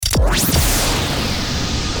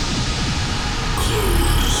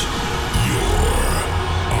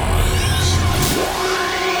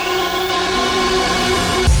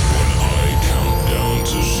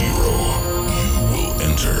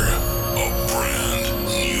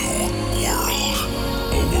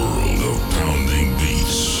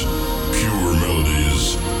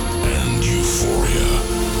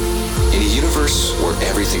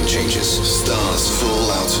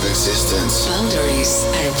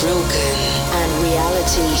broken and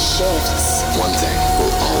reality shifts, one thing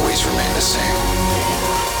will always remain the same.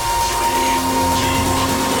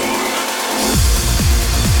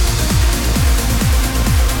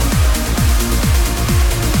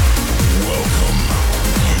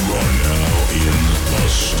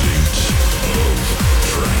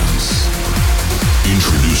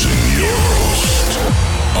 Introducing your host,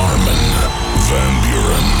 Armin van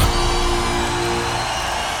Buren.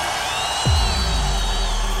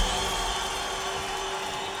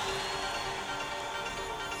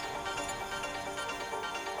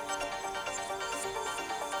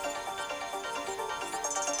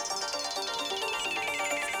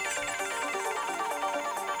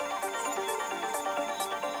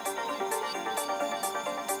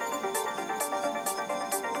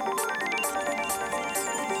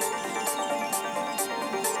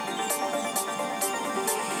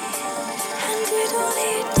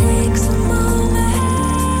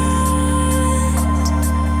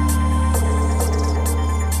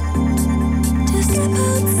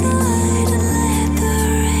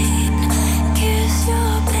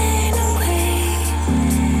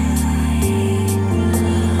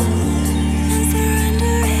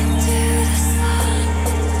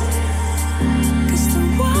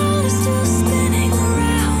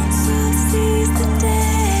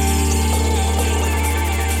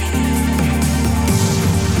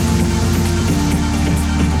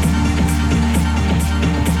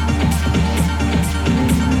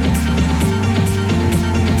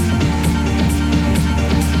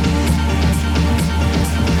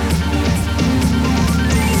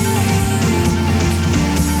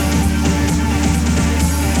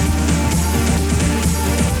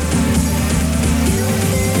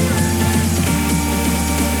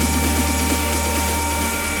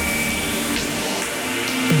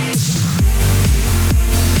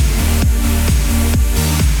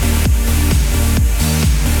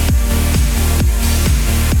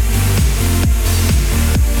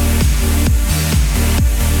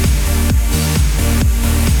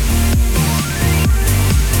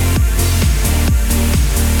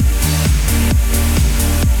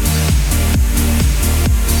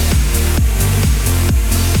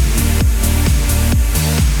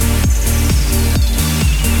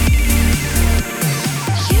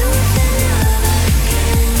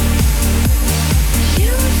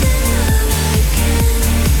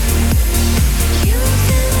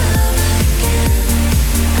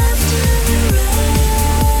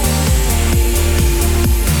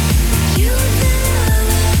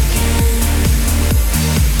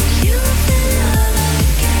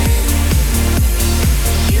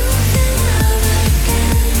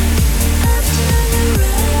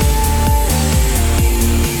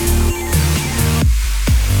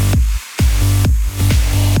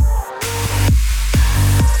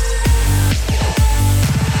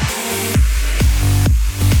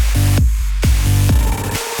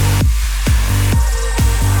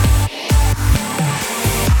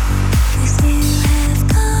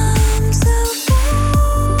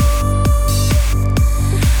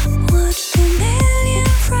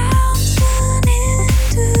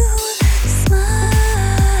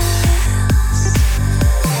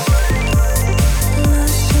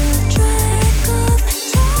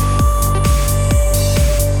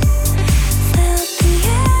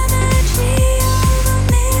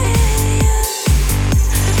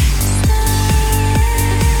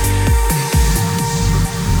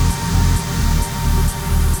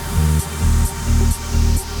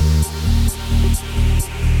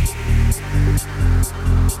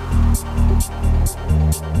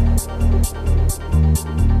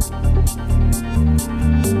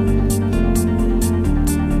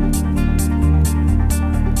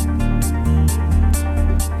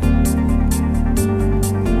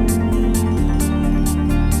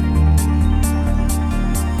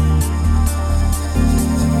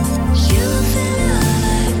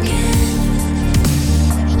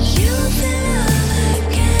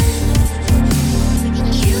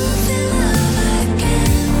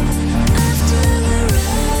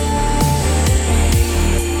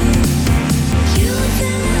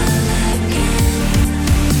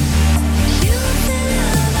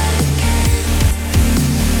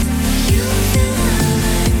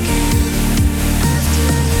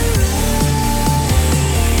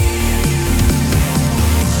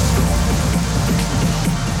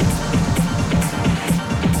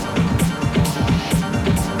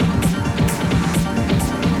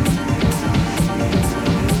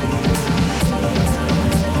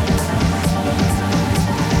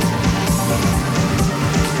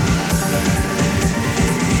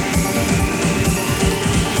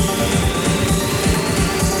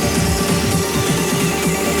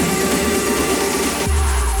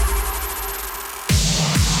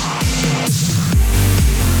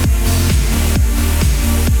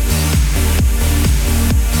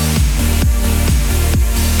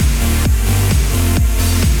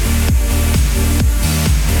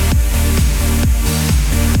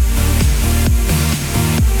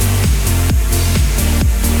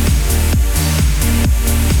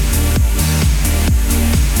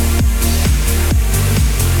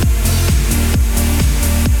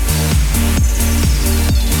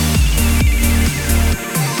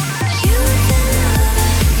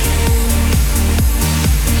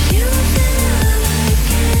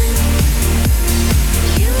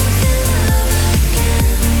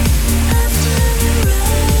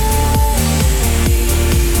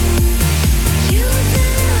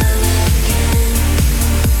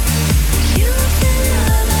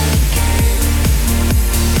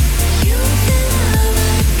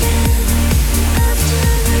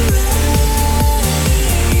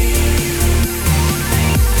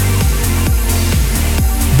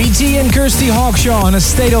 Daisy and Kirsty Hawkshaw in a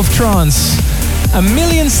state of trance. A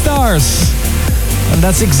million stars. And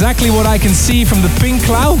that's exactly what I can see from the pink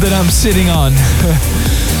cloud that I'm sitting on.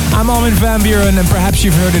 I'm Armin van Buuren, and perhaps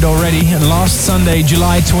you've heard it already. And last Sunday,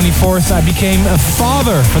 July 24th, I became a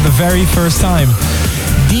father for the very first time.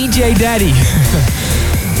 DJ Daddy.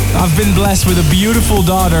 I've been blessed with a beautiful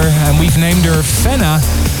daughter, and we've named her Fenna.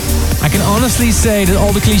 I can honestly say that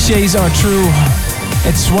all the cliches are true.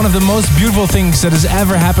 It's one of the most beautiful things that has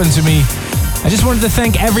ever happened to me. I just wanted to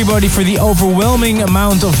thank everybody for the overwhelming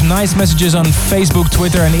amount of nice messages on Facebook,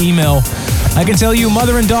 Twitter and email. I can tell you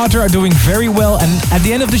mother and daughter are doing very well, and at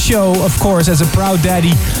the end of the show, of course, as a proud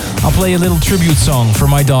daddy, I'll play a little tribute song for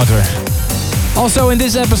my daughter. Also in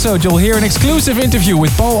this episode, you'll hear an exclusive interview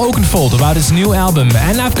with Paul Oakenfold about his new album,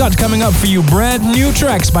 and I've got coming up for you brand new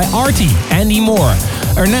tracks by Arty, Andy Moore,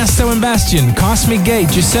 Ernesto and Bastian, Cosmic Gate,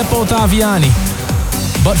 Giuseppe Ottaviani.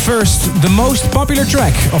 But first, the most popular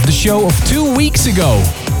track of the show of 2 weeks ago.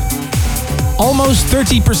 Almost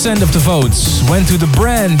 30% of the votes went to the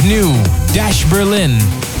brand new Dash Berlin,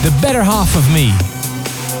 The Better Half of Me.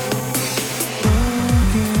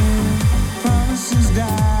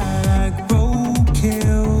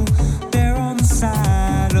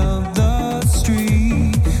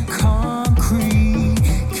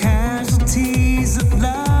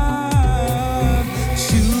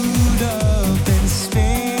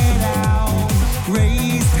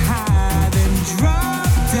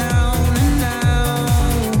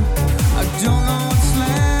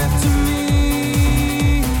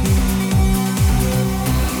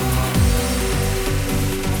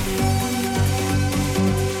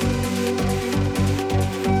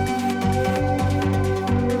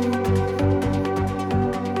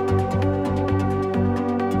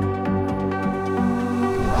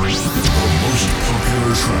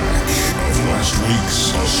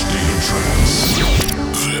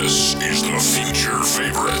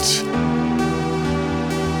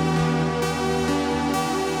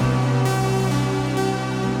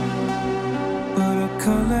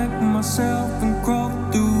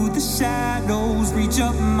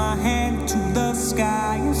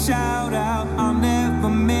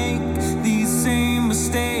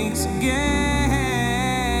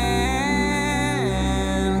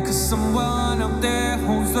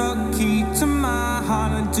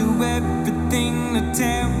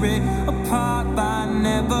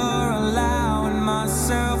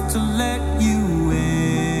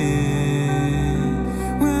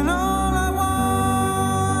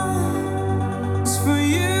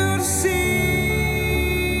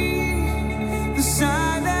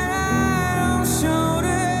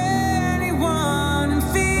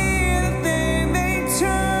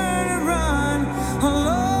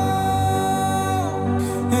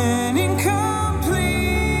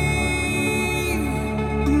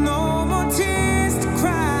 No more tears to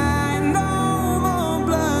cry.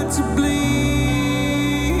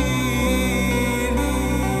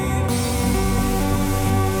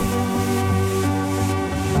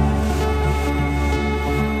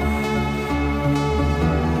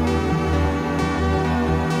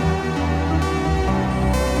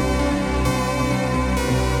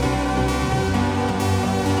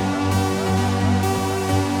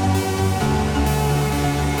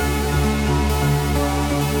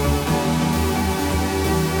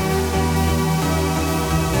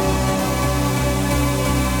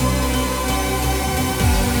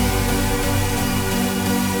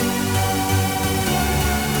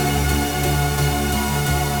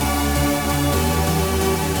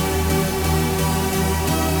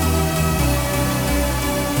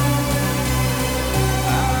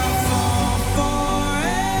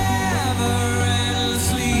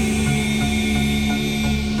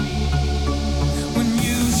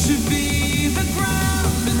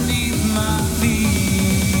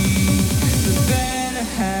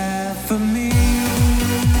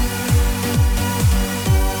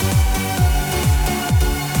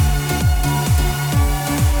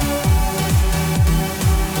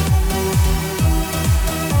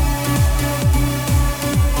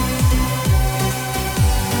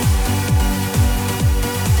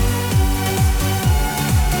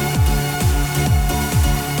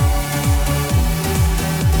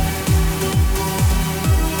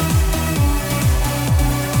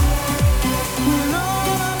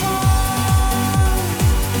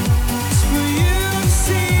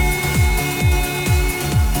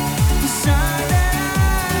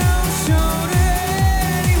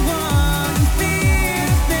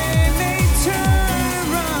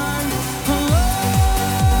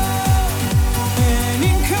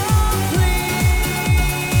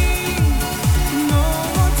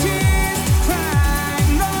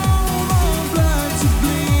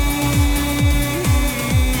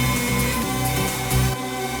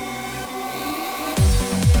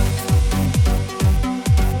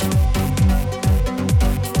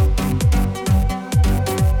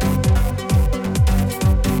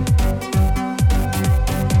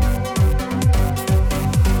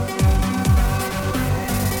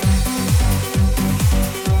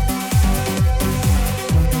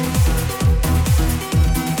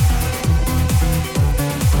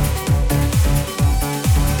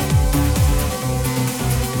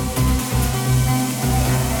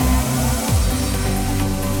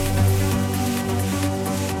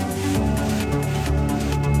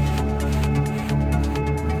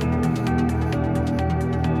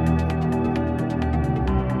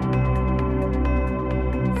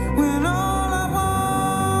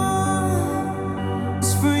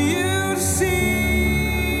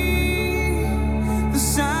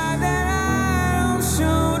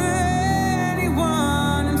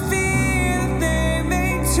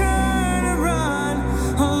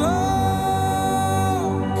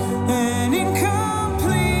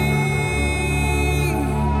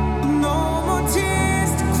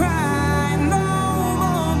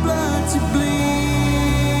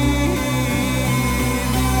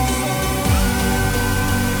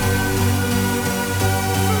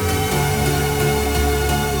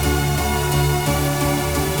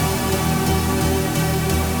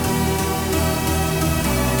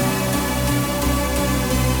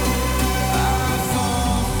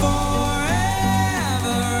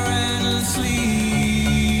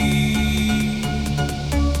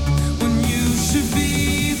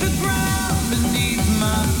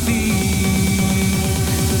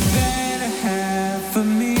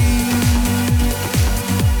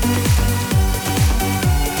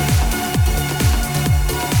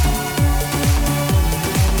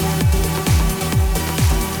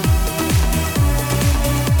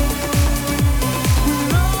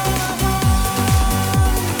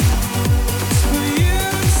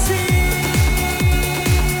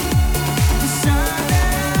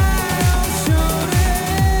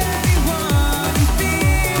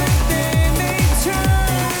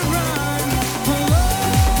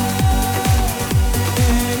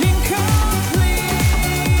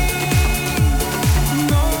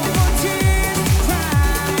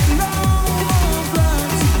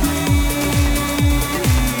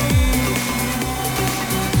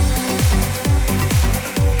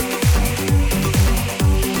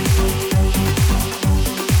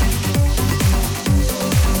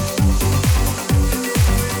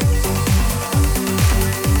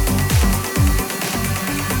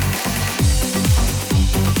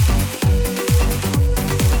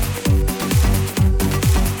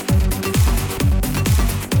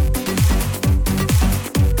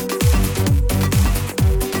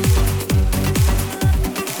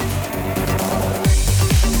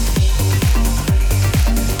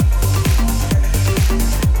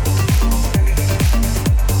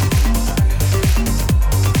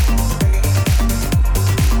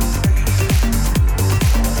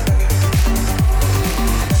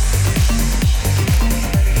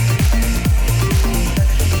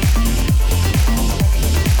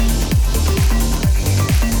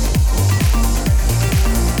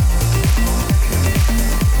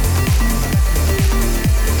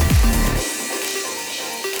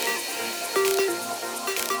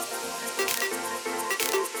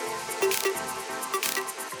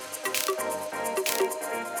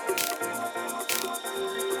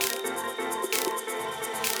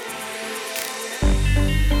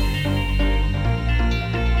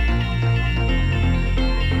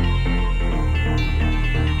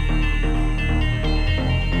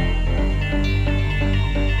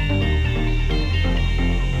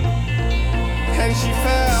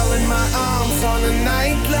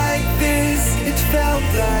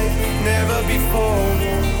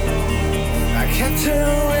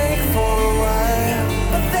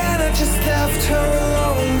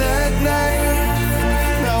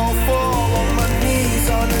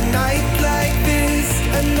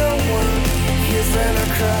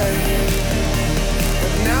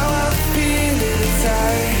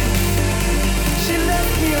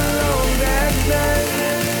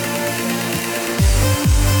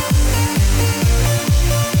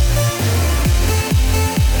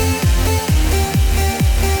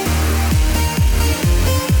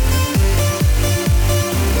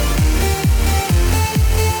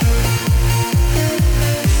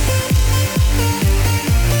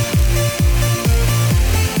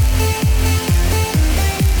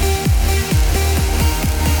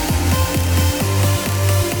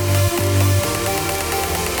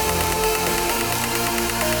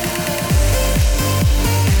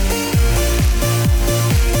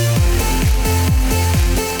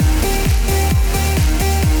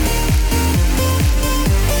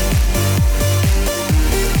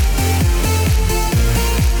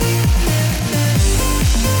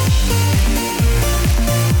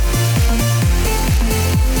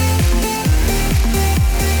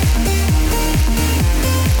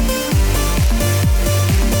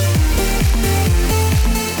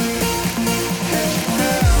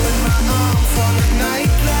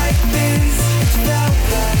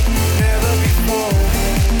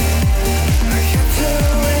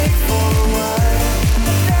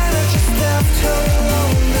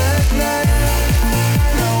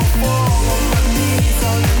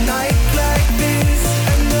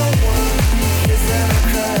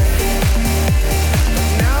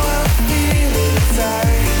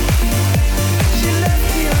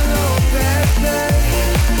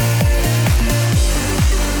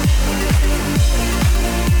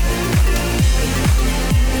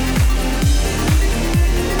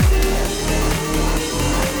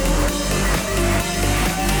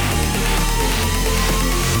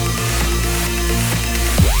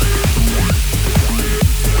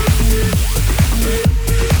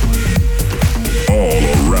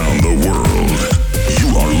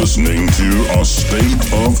 listening to A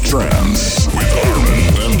State of Trance with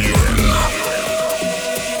Armin van Buuren.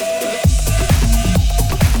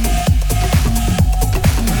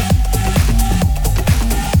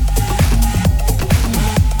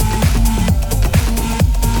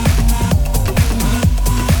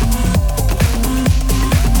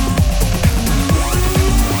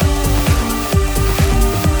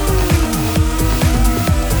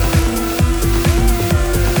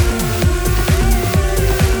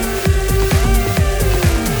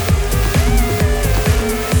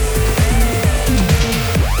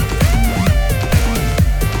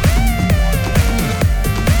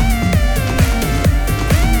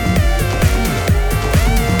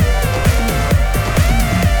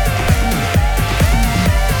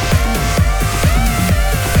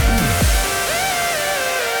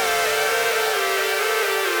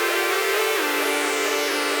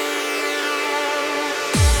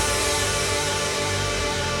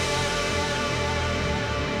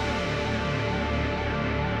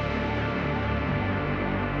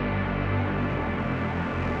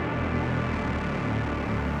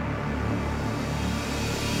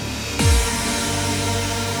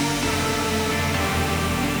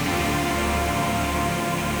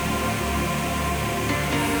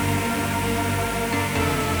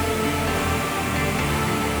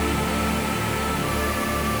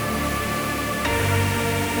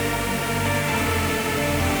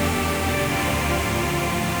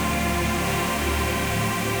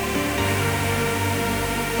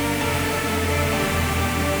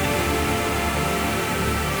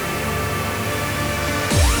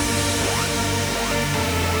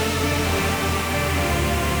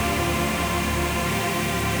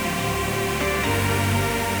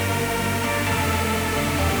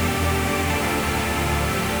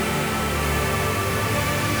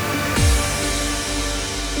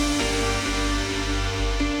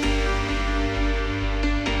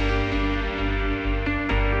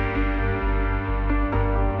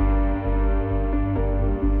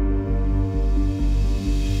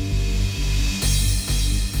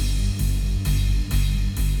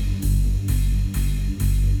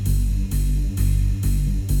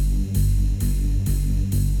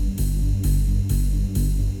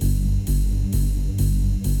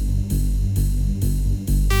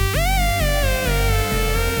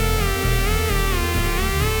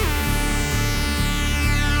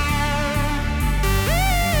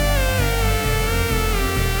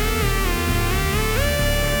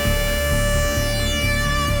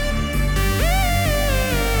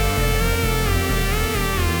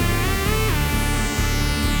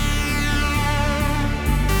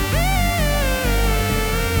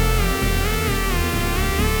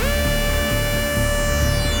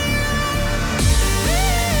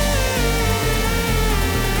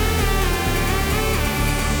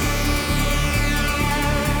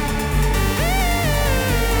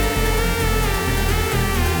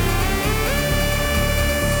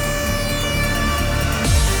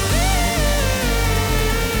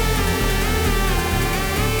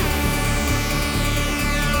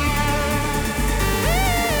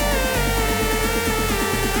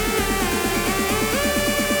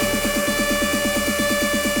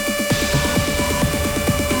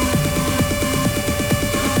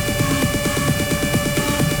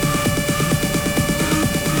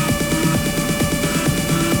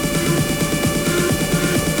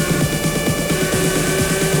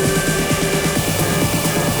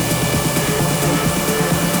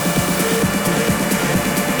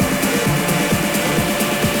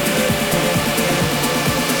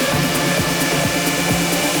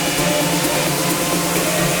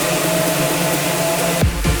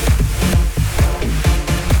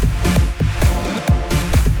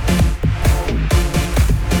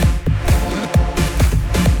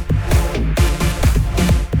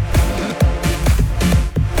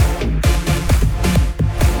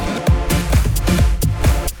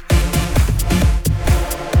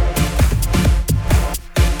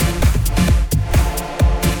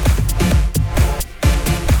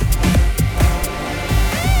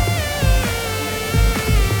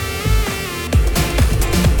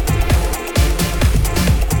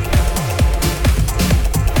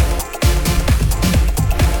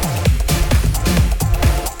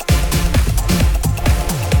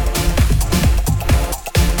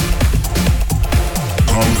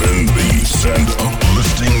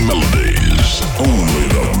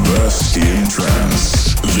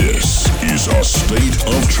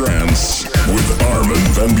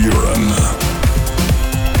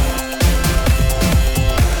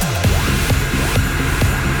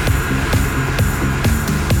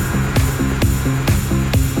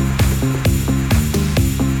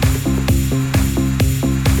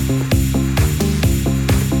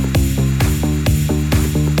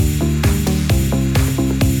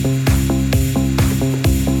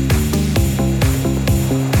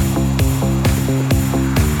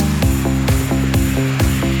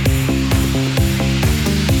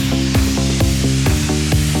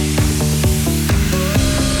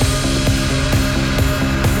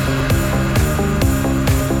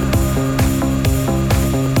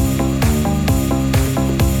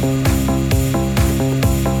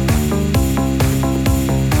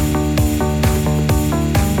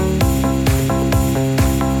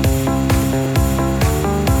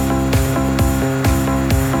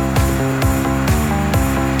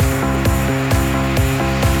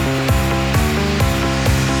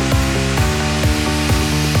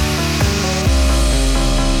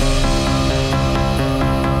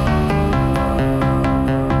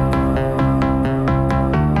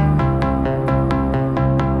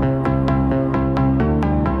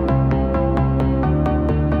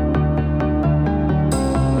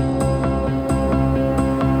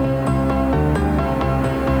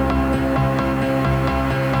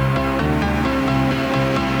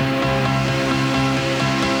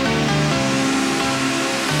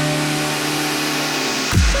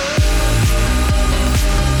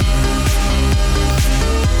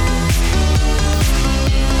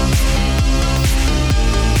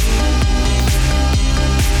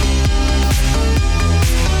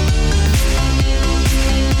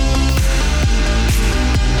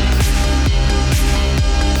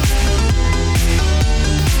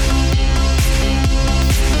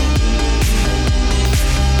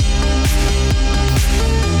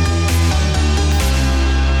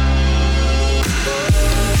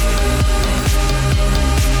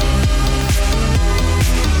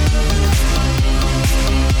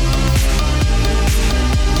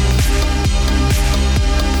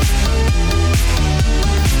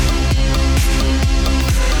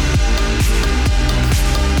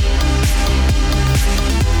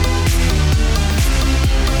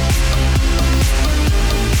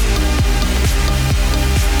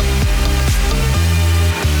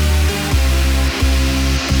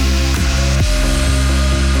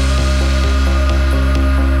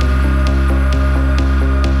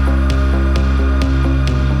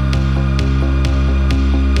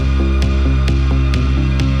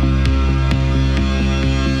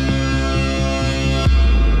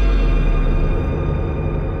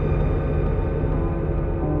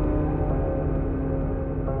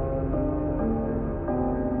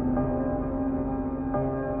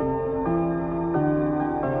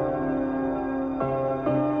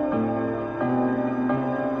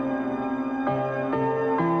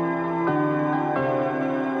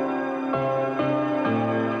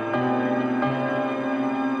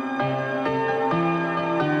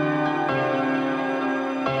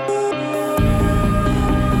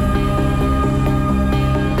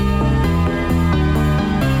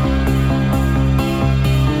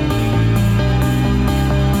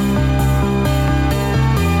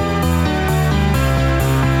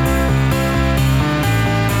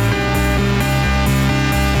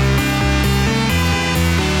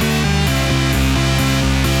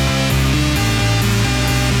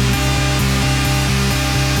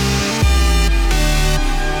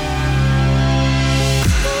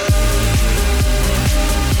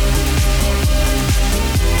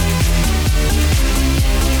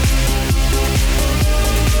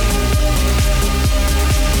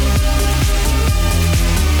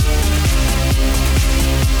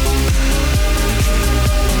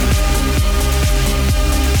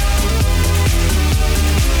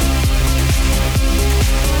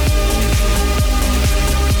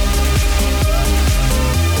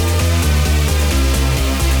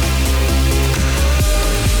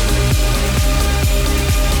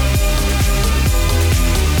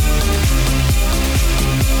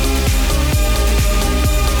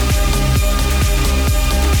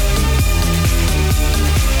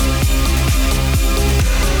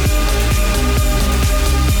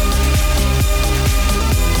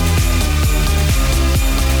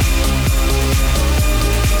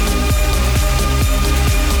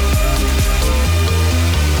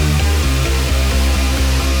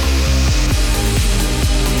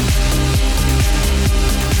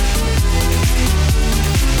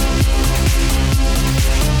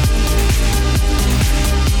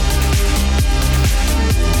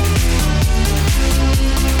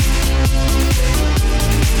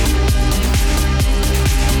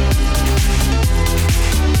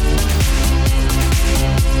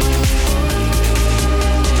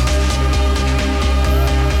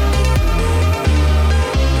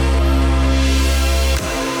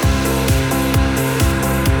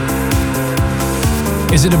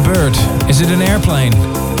 Is it a bird? Is it an airplane?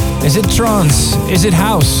 Is it trance? Is it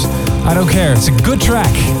house? I don't care. It's a good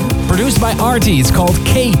track. Produced by Artie. It's called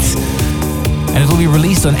Kate. And it will be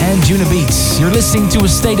released on Anjuna Beats. You're listening to A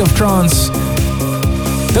State of Trance.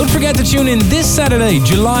 Don't forget to tune in this Saturday,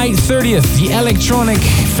 July 30th, the Electronic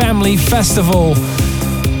Family Festival.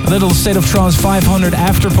 A little State of Trance 500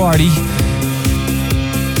 after party.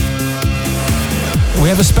 We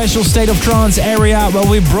have a special State of Trance area where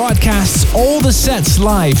we broadcast all the sets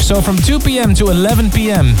live. So from 2 p.m. to 11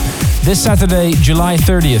 p.m. this Saturday, July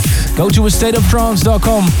 30th. Go to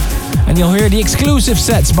astateoftrance.com and you'll hear the exclusive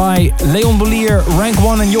sets by Leon Bolier, Rank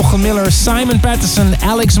 1 and Jochem Miller, Simon Patterson,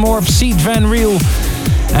 Alex Morph, Seed Van Riel.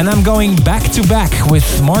 And I'm going back to back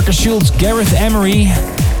with Marcus Schultz, Gareth Emery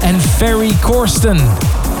and Ferry Corsten.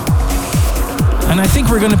 And I think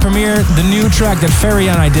we're going to premiere the new track that Ferry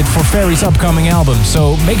and I did for Ferry's upcoming album.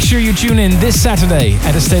 So make sure you tune in this Saturday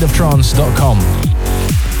at astateoftrance.com.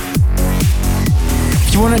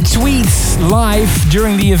 If you want to tweet live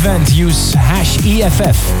during the event, use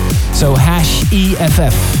 #EFF. So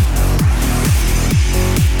 #EFF.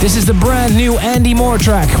 This is the brand new Andy Moore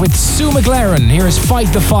track with Sue McLaren. Here is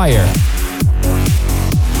Fight the Fire.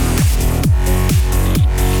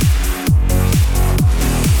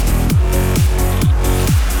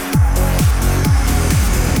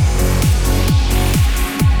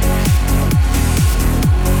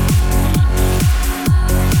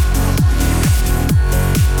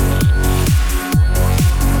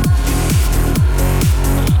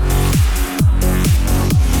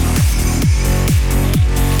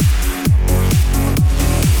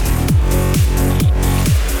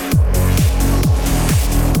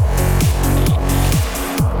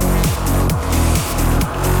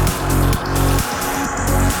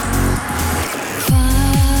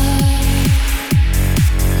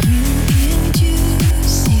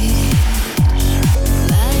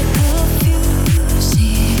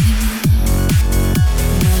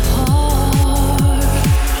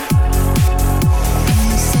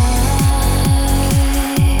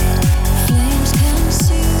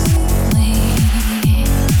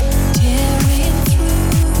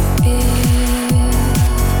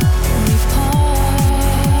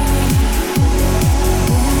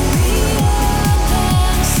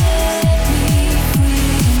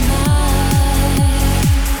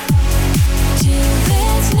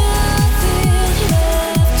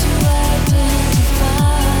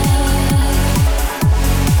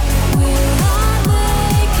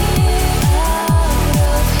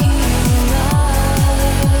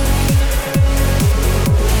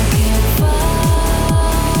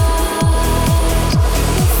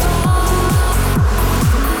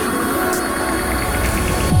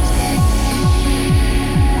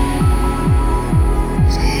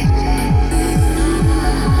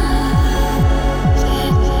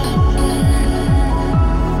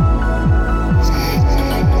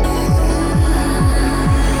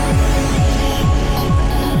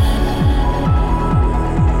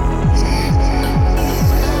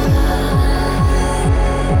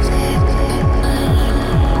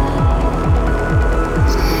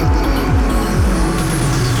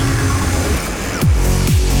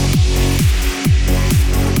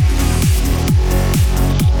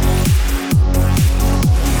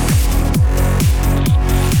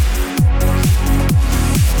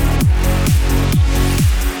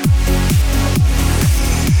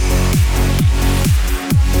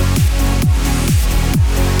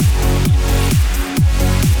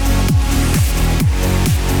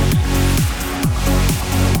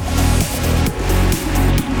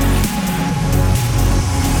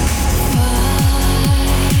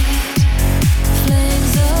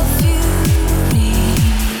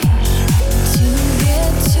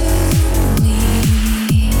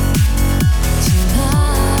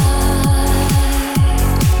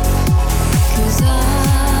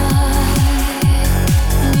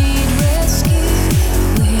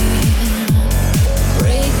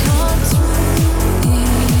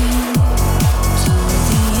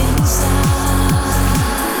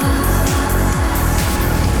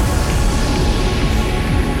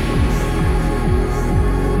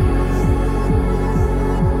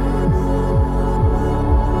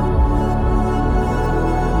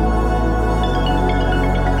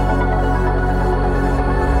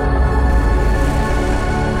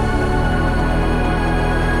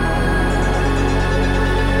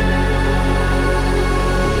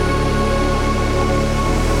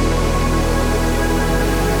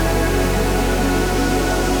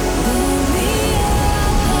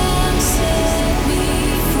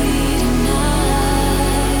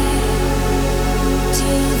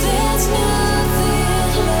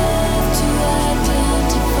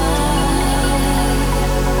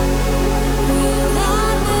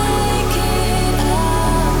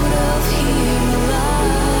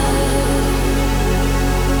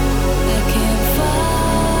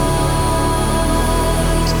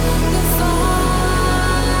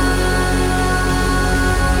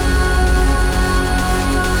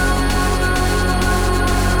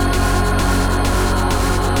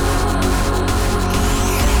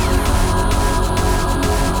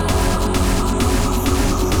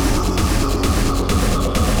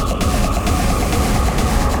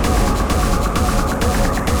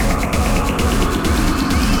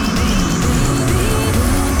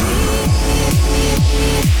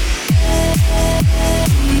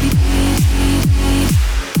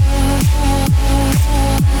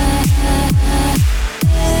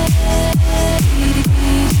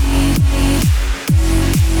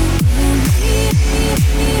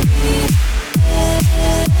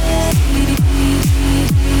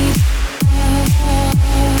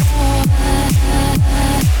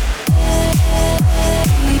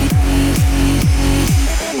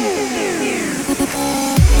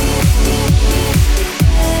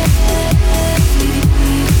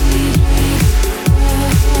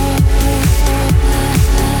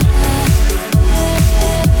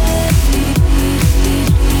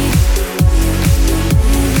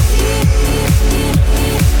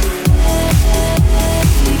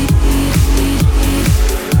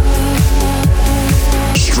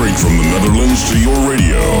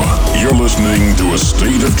 listening to A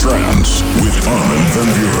State of Trance with Armin van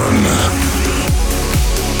Buuren.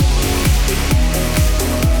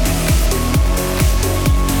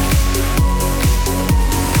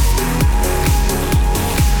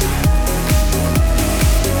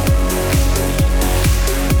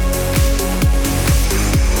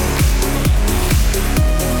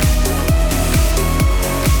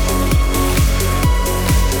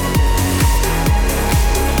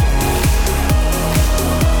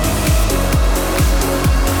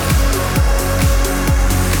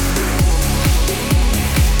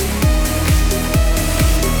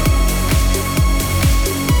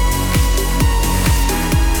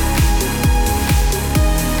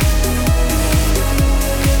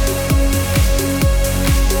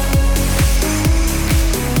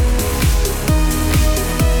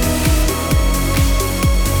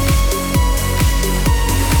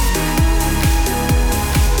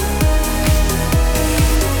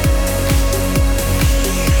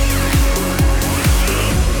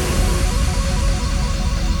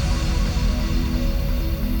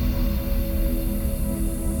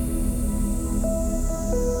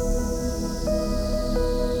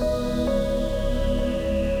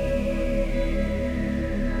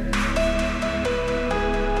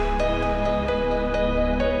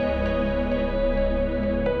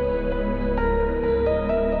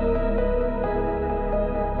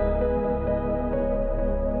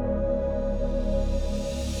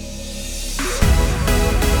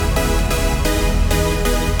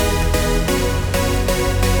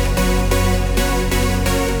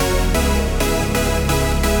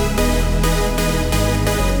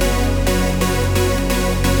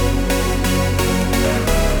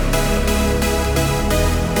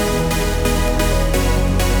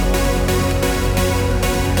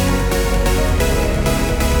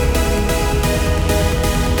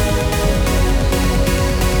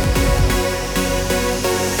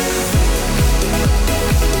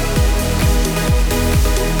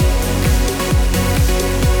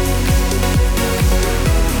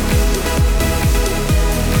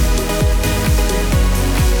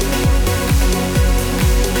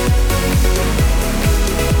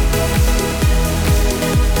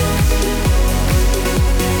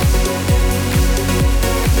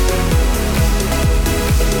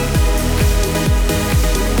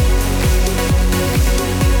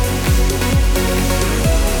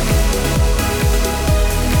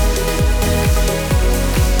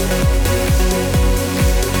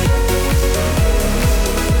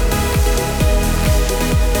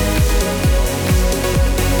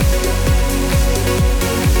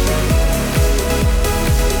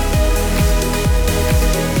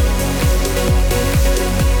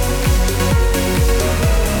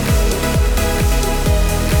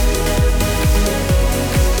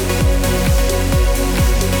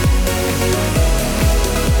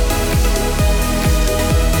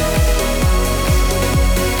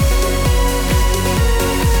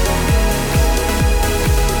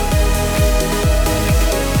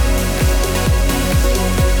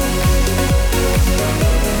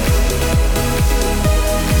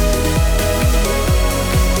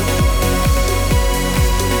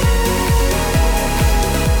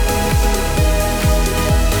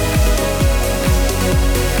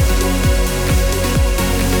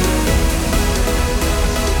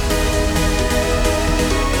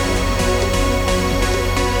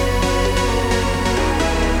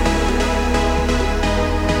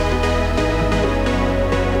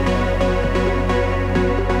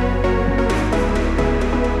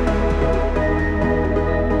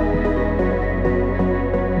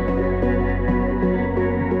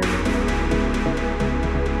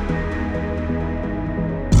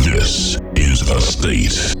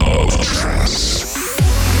 State of Trance.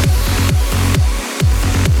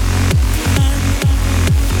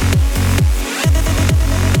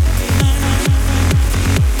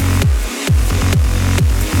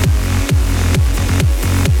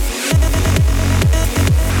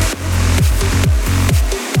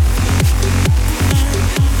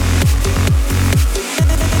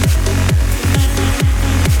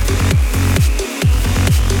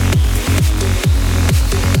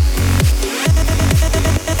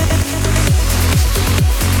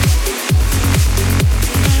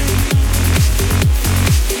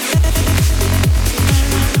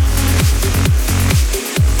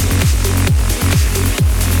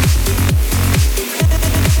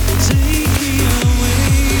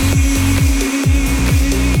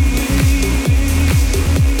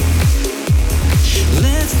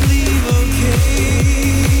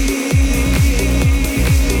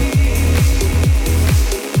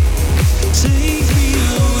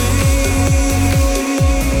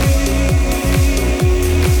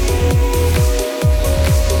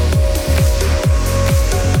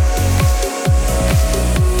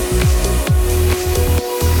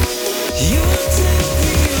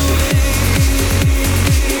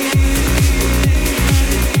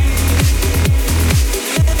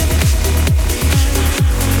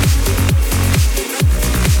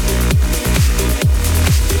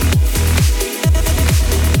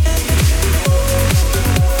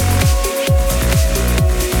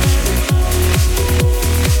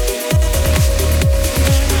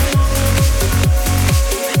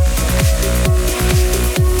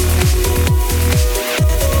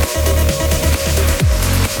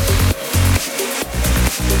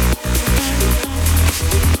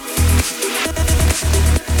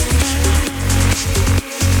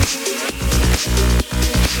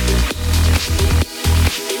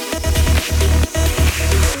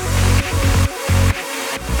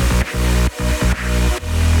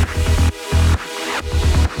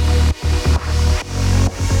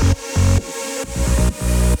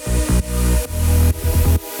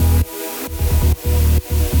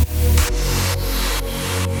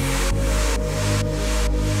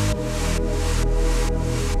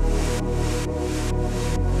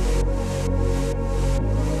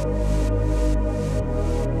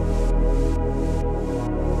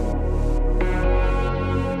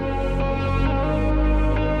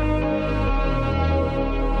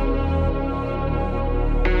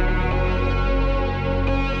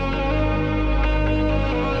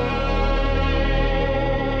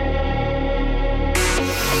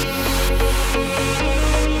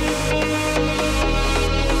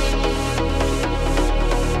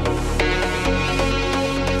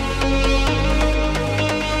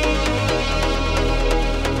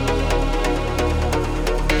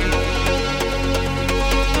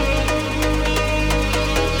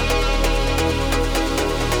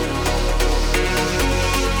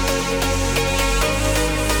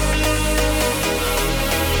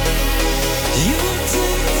 You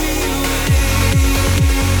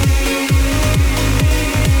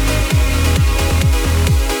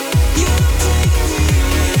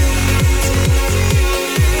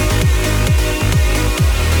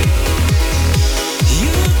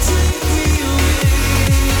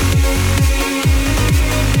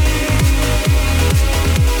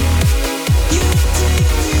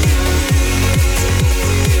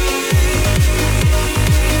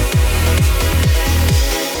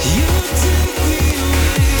take me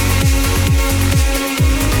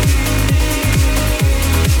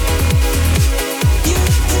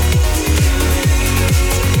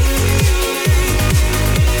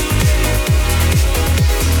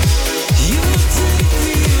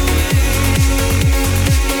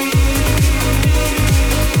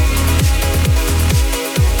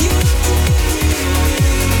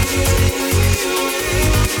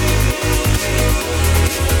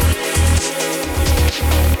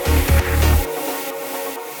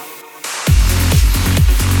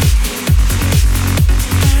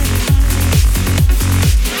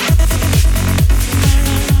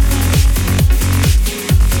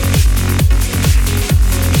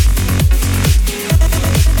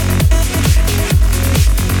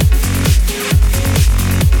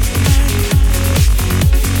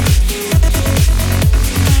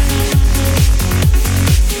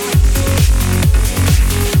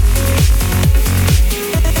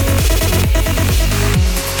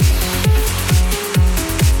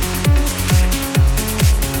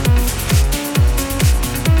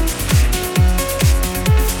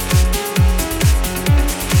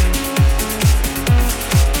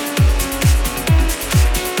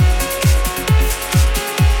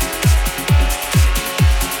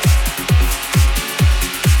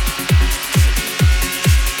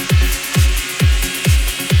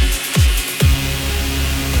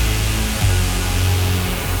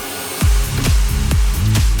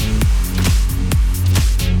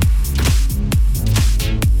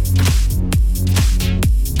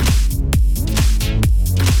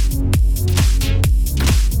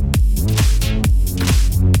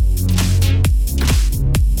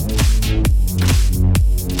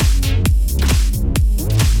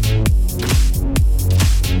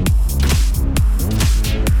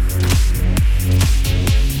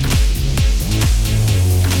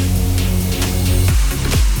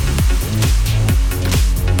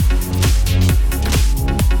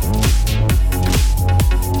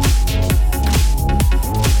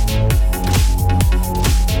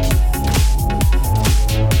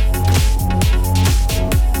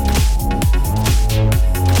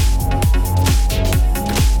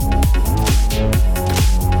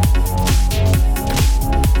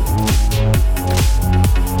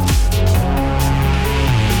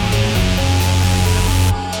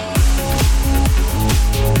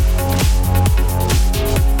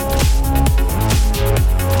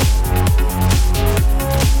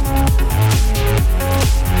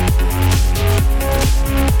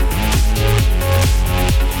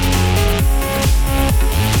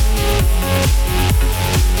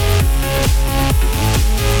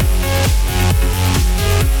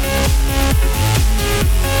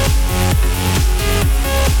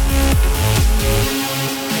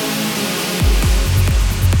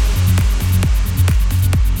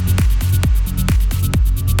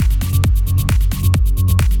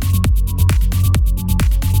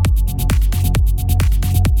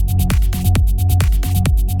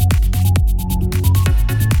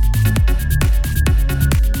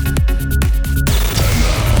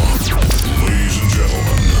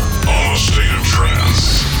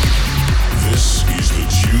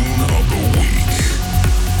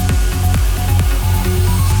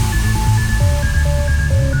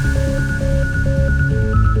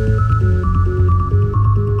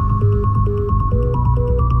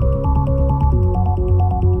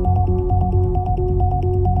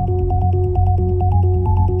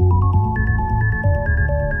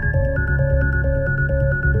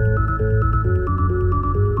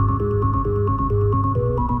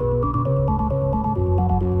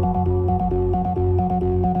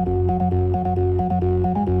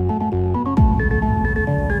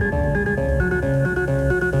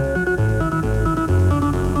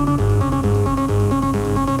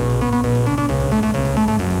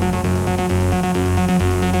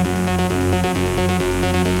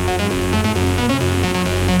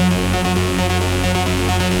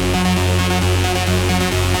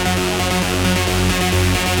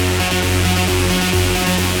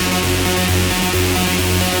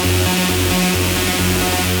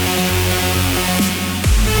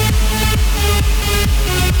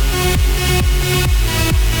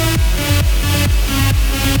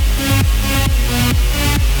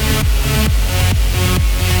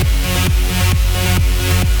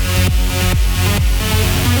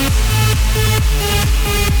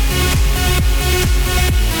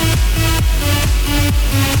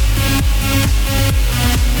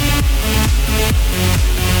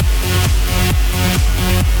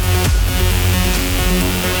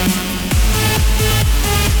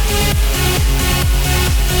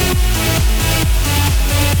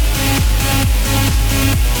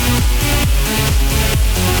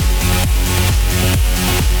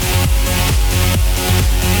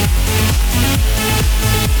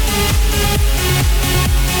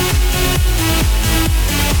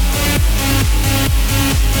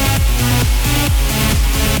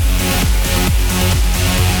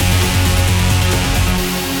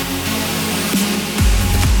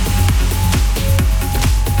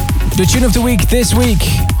The tune of the week this week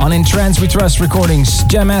on In Trance We Trust Recordings,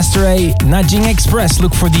 Jam Master A, Najing Express.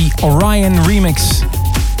 Look for the Orion remix.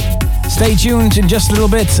 Stay tuned in just a little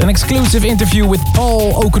bit. An exclusive interview with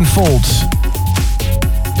Paul Oakenfold.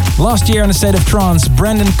 Last year on the State of Trance,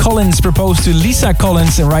 Brandon Collins proposed to Lisa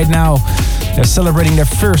Collins, and right now they're celebrating their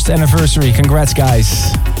first anniversary. Congrats,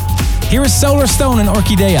 guys. Here is Solar Stone and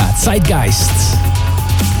Orchidea, Zeitgeist.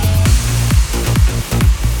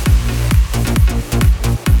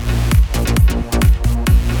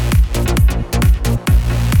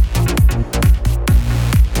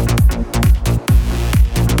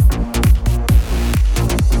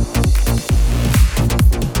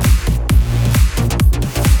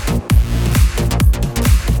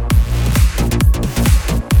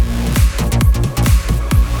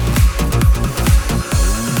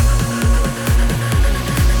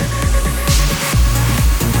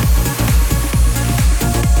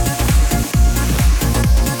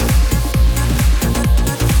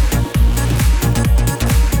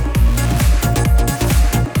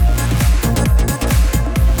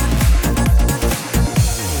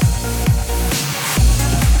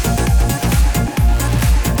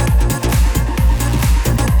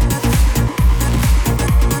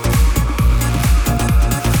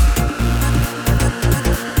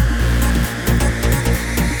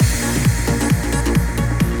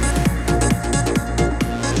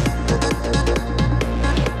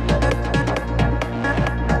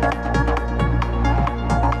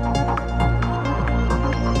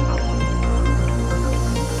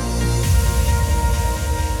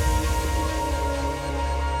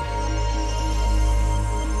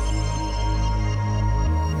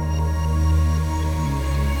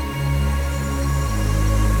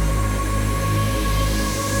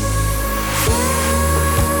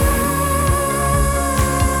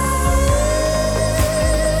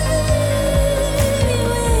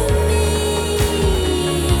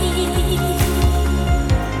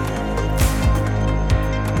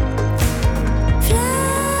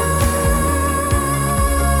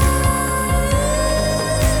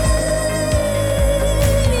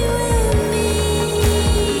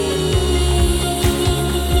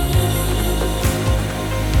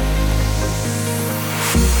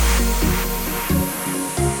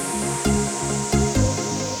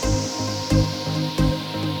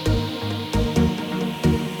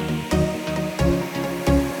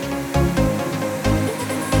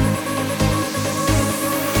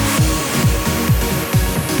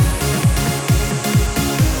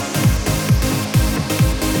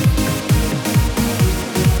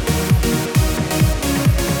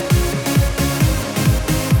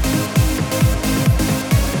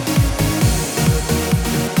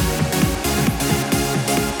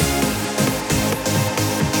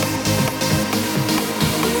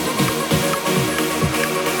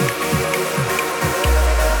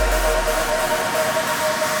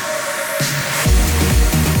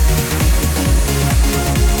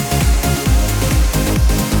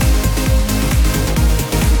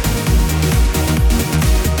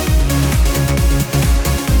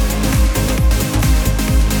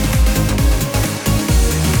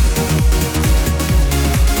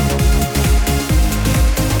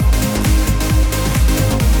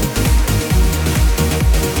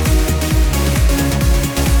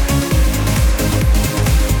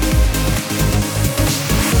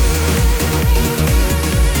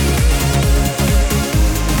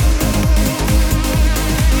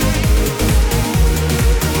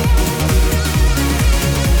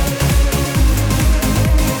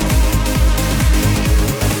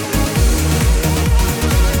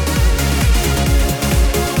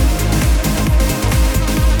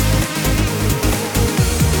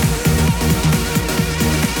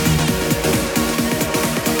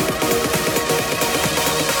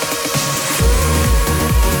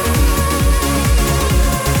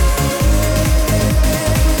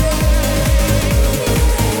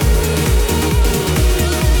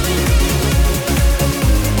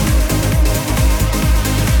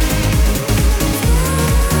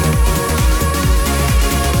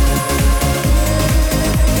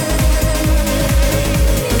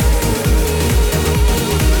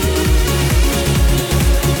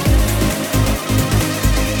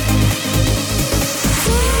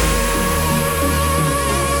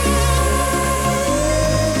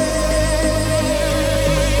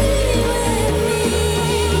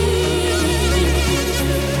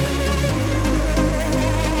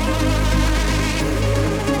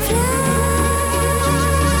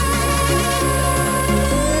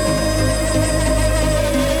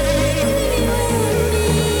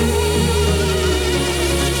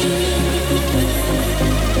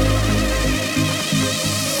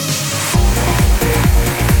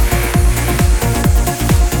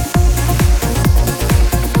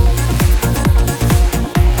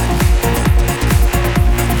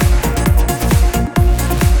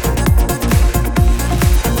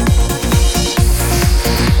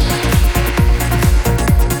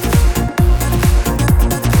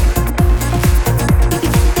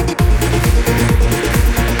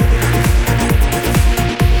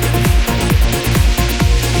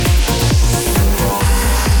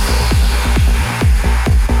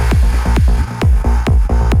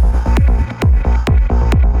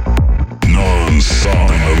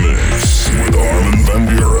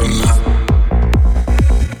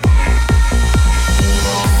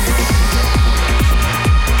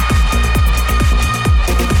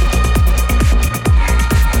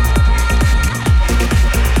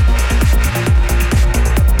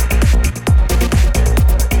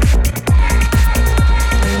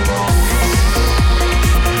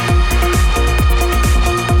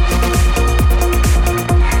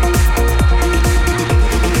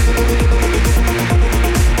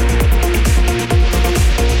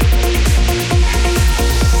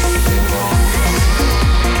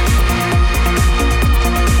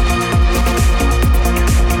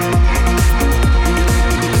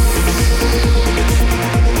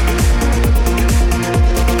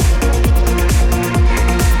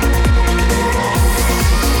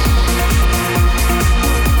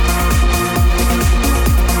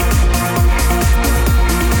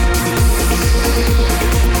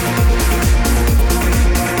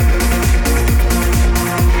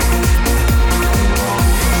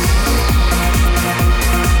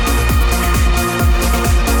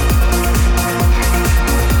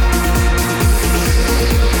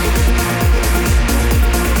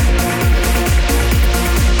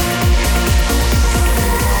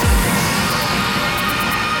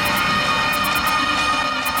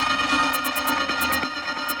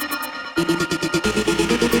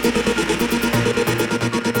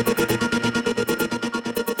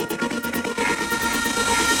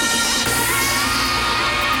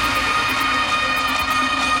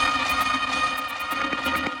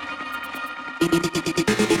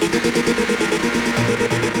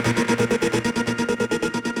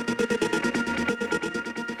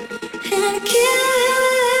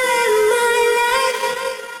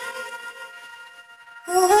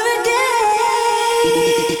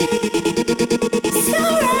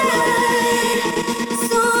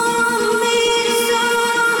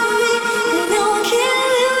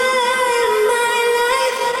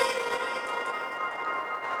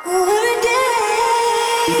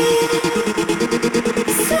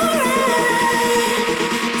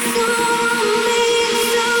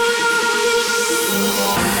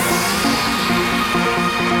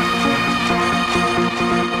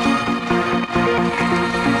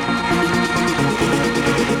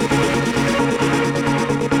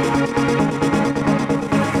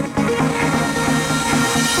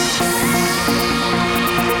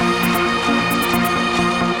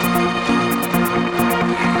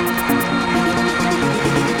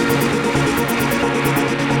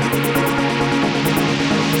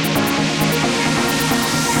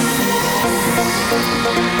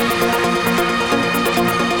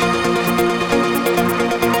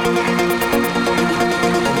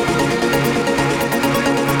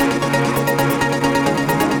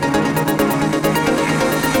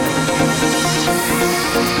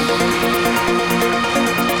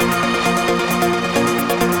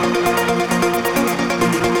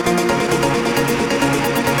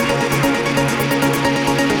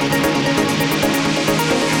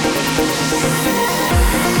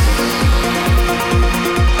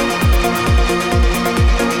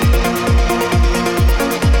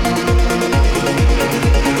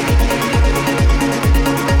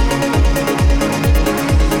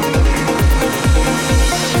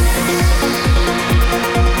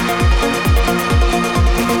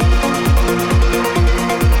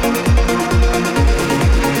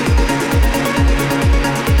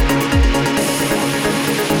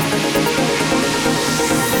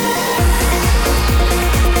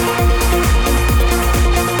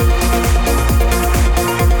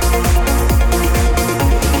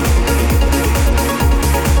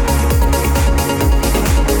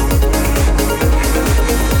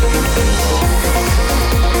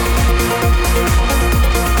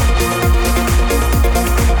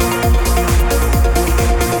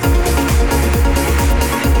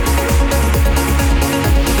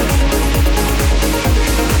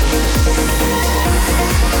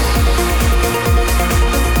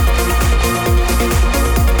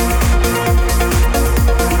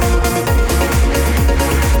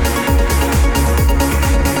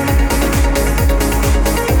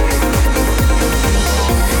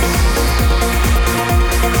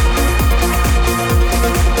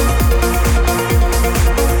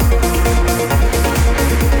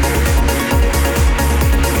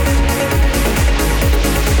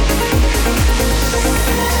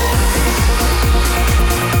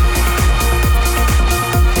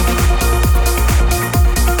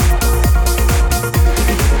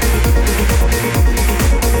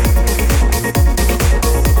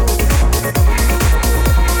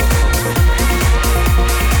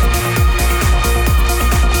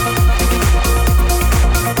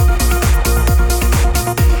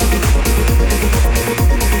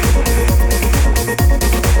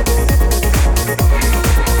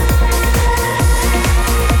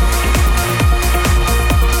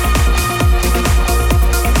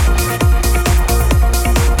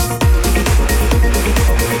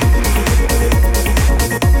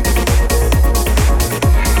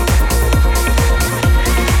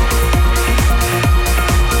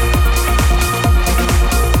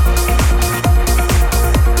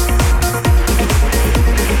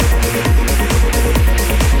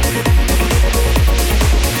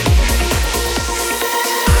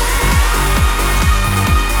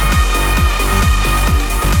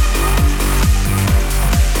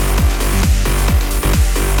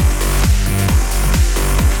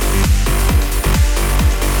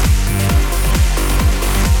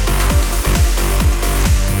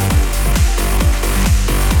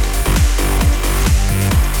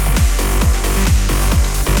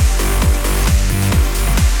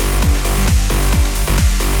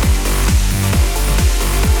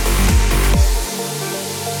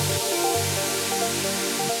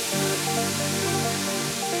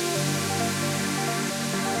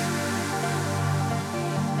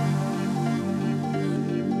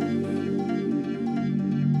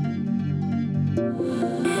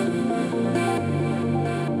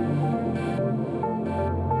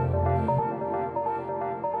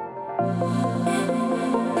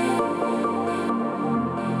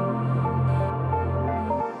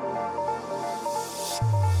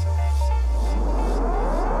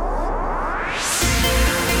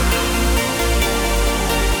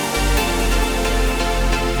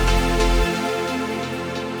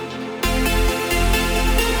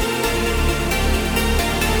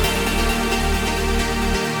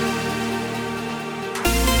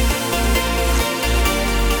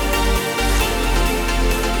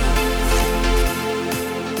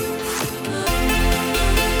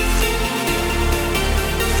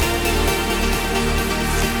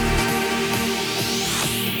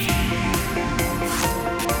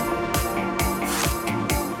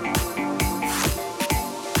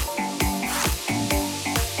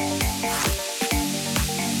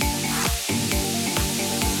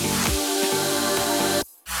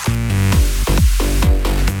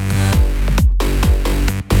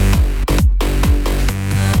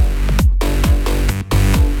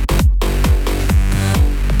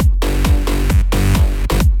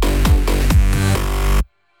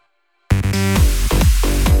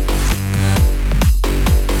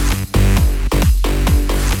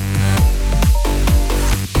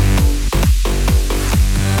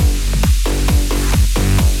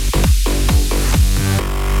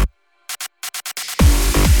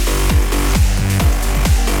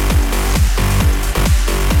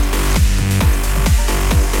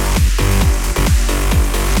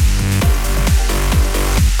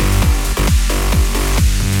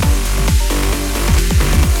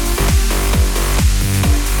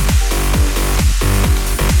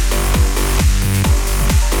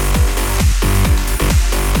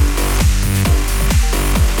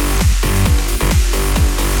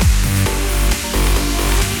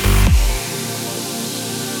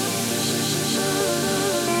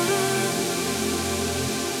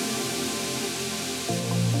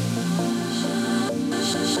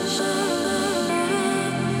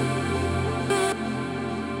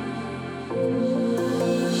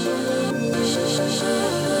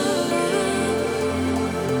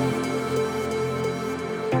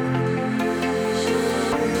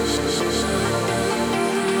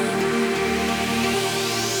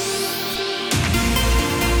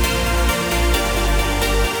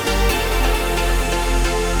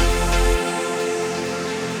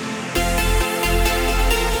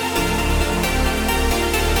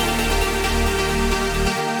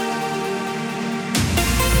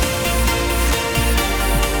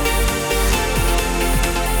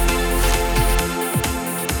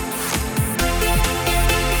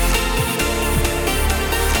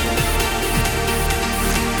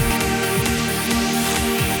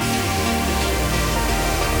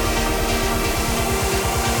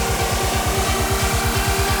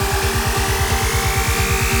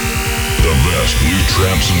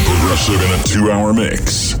 trance and progressive in a 2-hour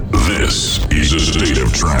mix. This is A State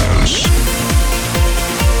of Trance.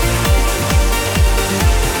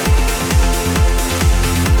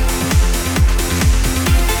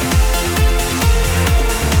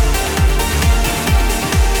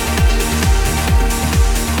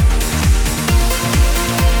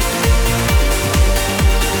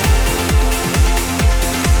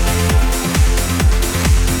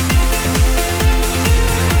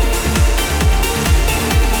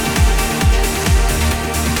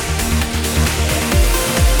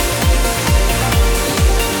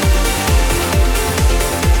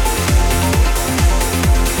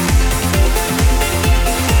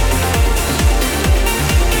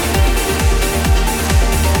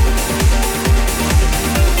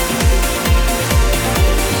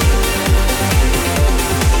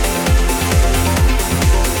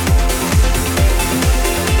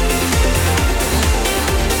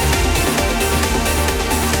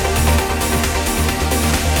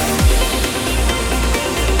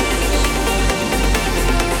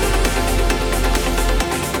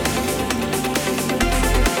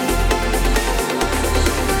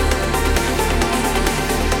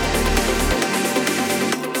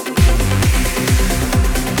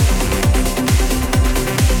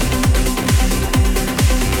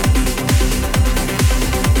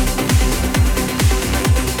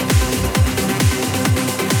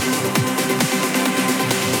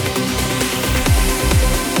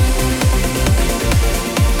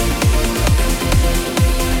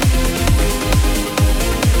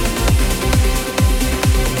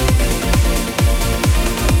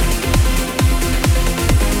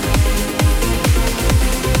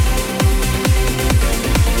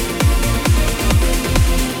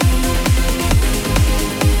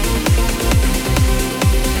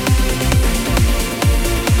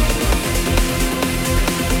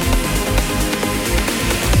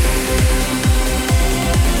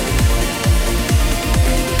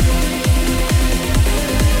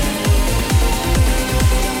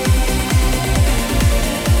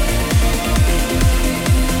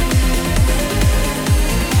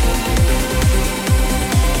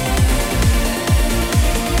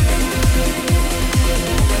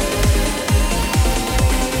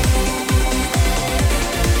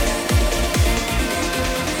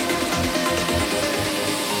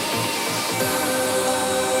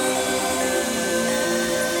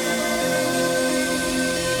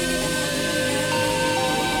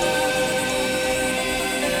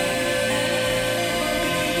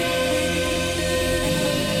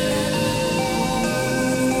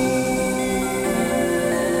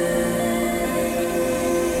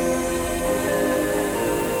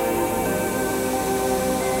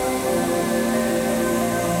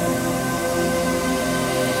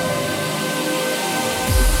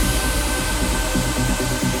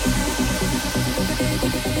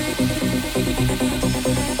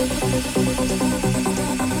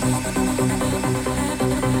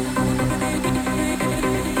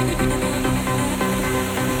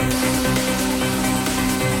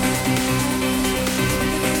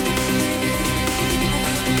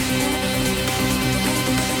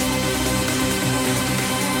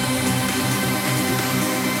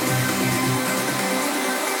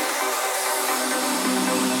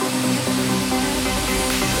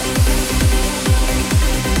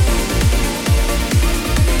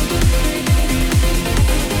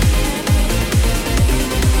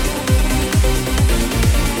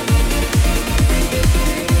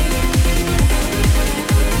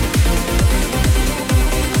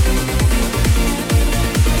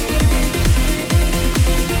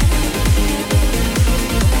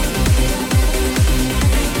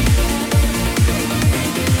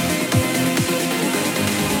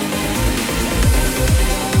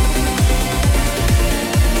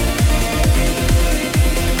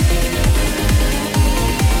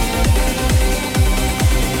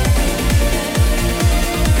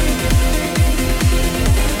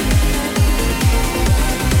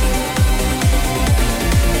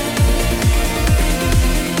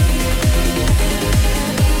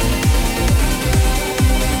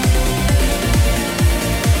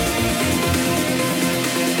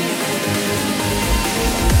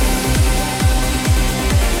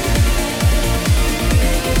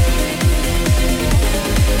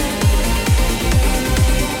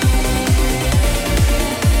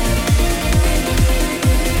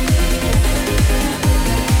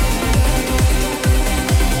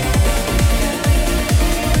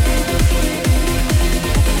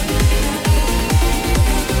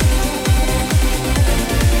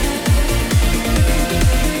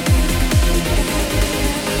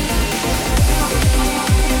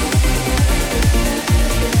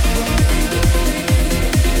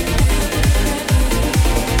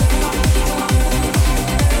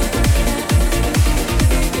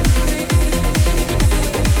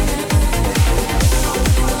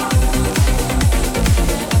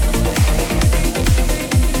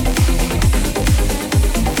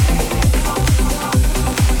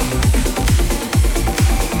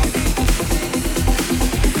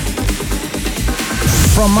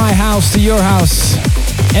 from my house to your house.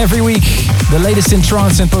 Every week, the latest in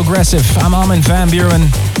trance and progressive. I'm Armin van Buuren.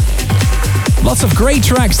 Lots of great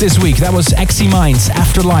tracks this week. That was Exy Minds,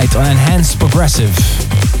 Afterlight on Enhanced Progressive.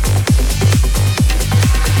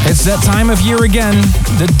 It's that time of year again,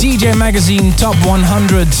 the DJ Magazine Top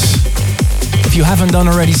 100. If you haven't done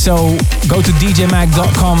already so, go to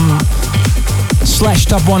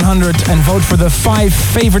djmag.com/top 100 and vote for the 5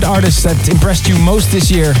 favorite artists that impressed you most this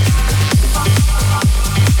year.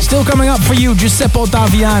 Still coming up for you, Giuseppe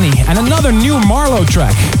Ottaviani and another new Marlowe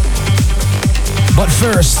track. But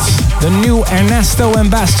first, the new Ernesto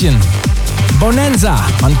and Bastian, Bonanza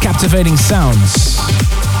on Captivating Sounds.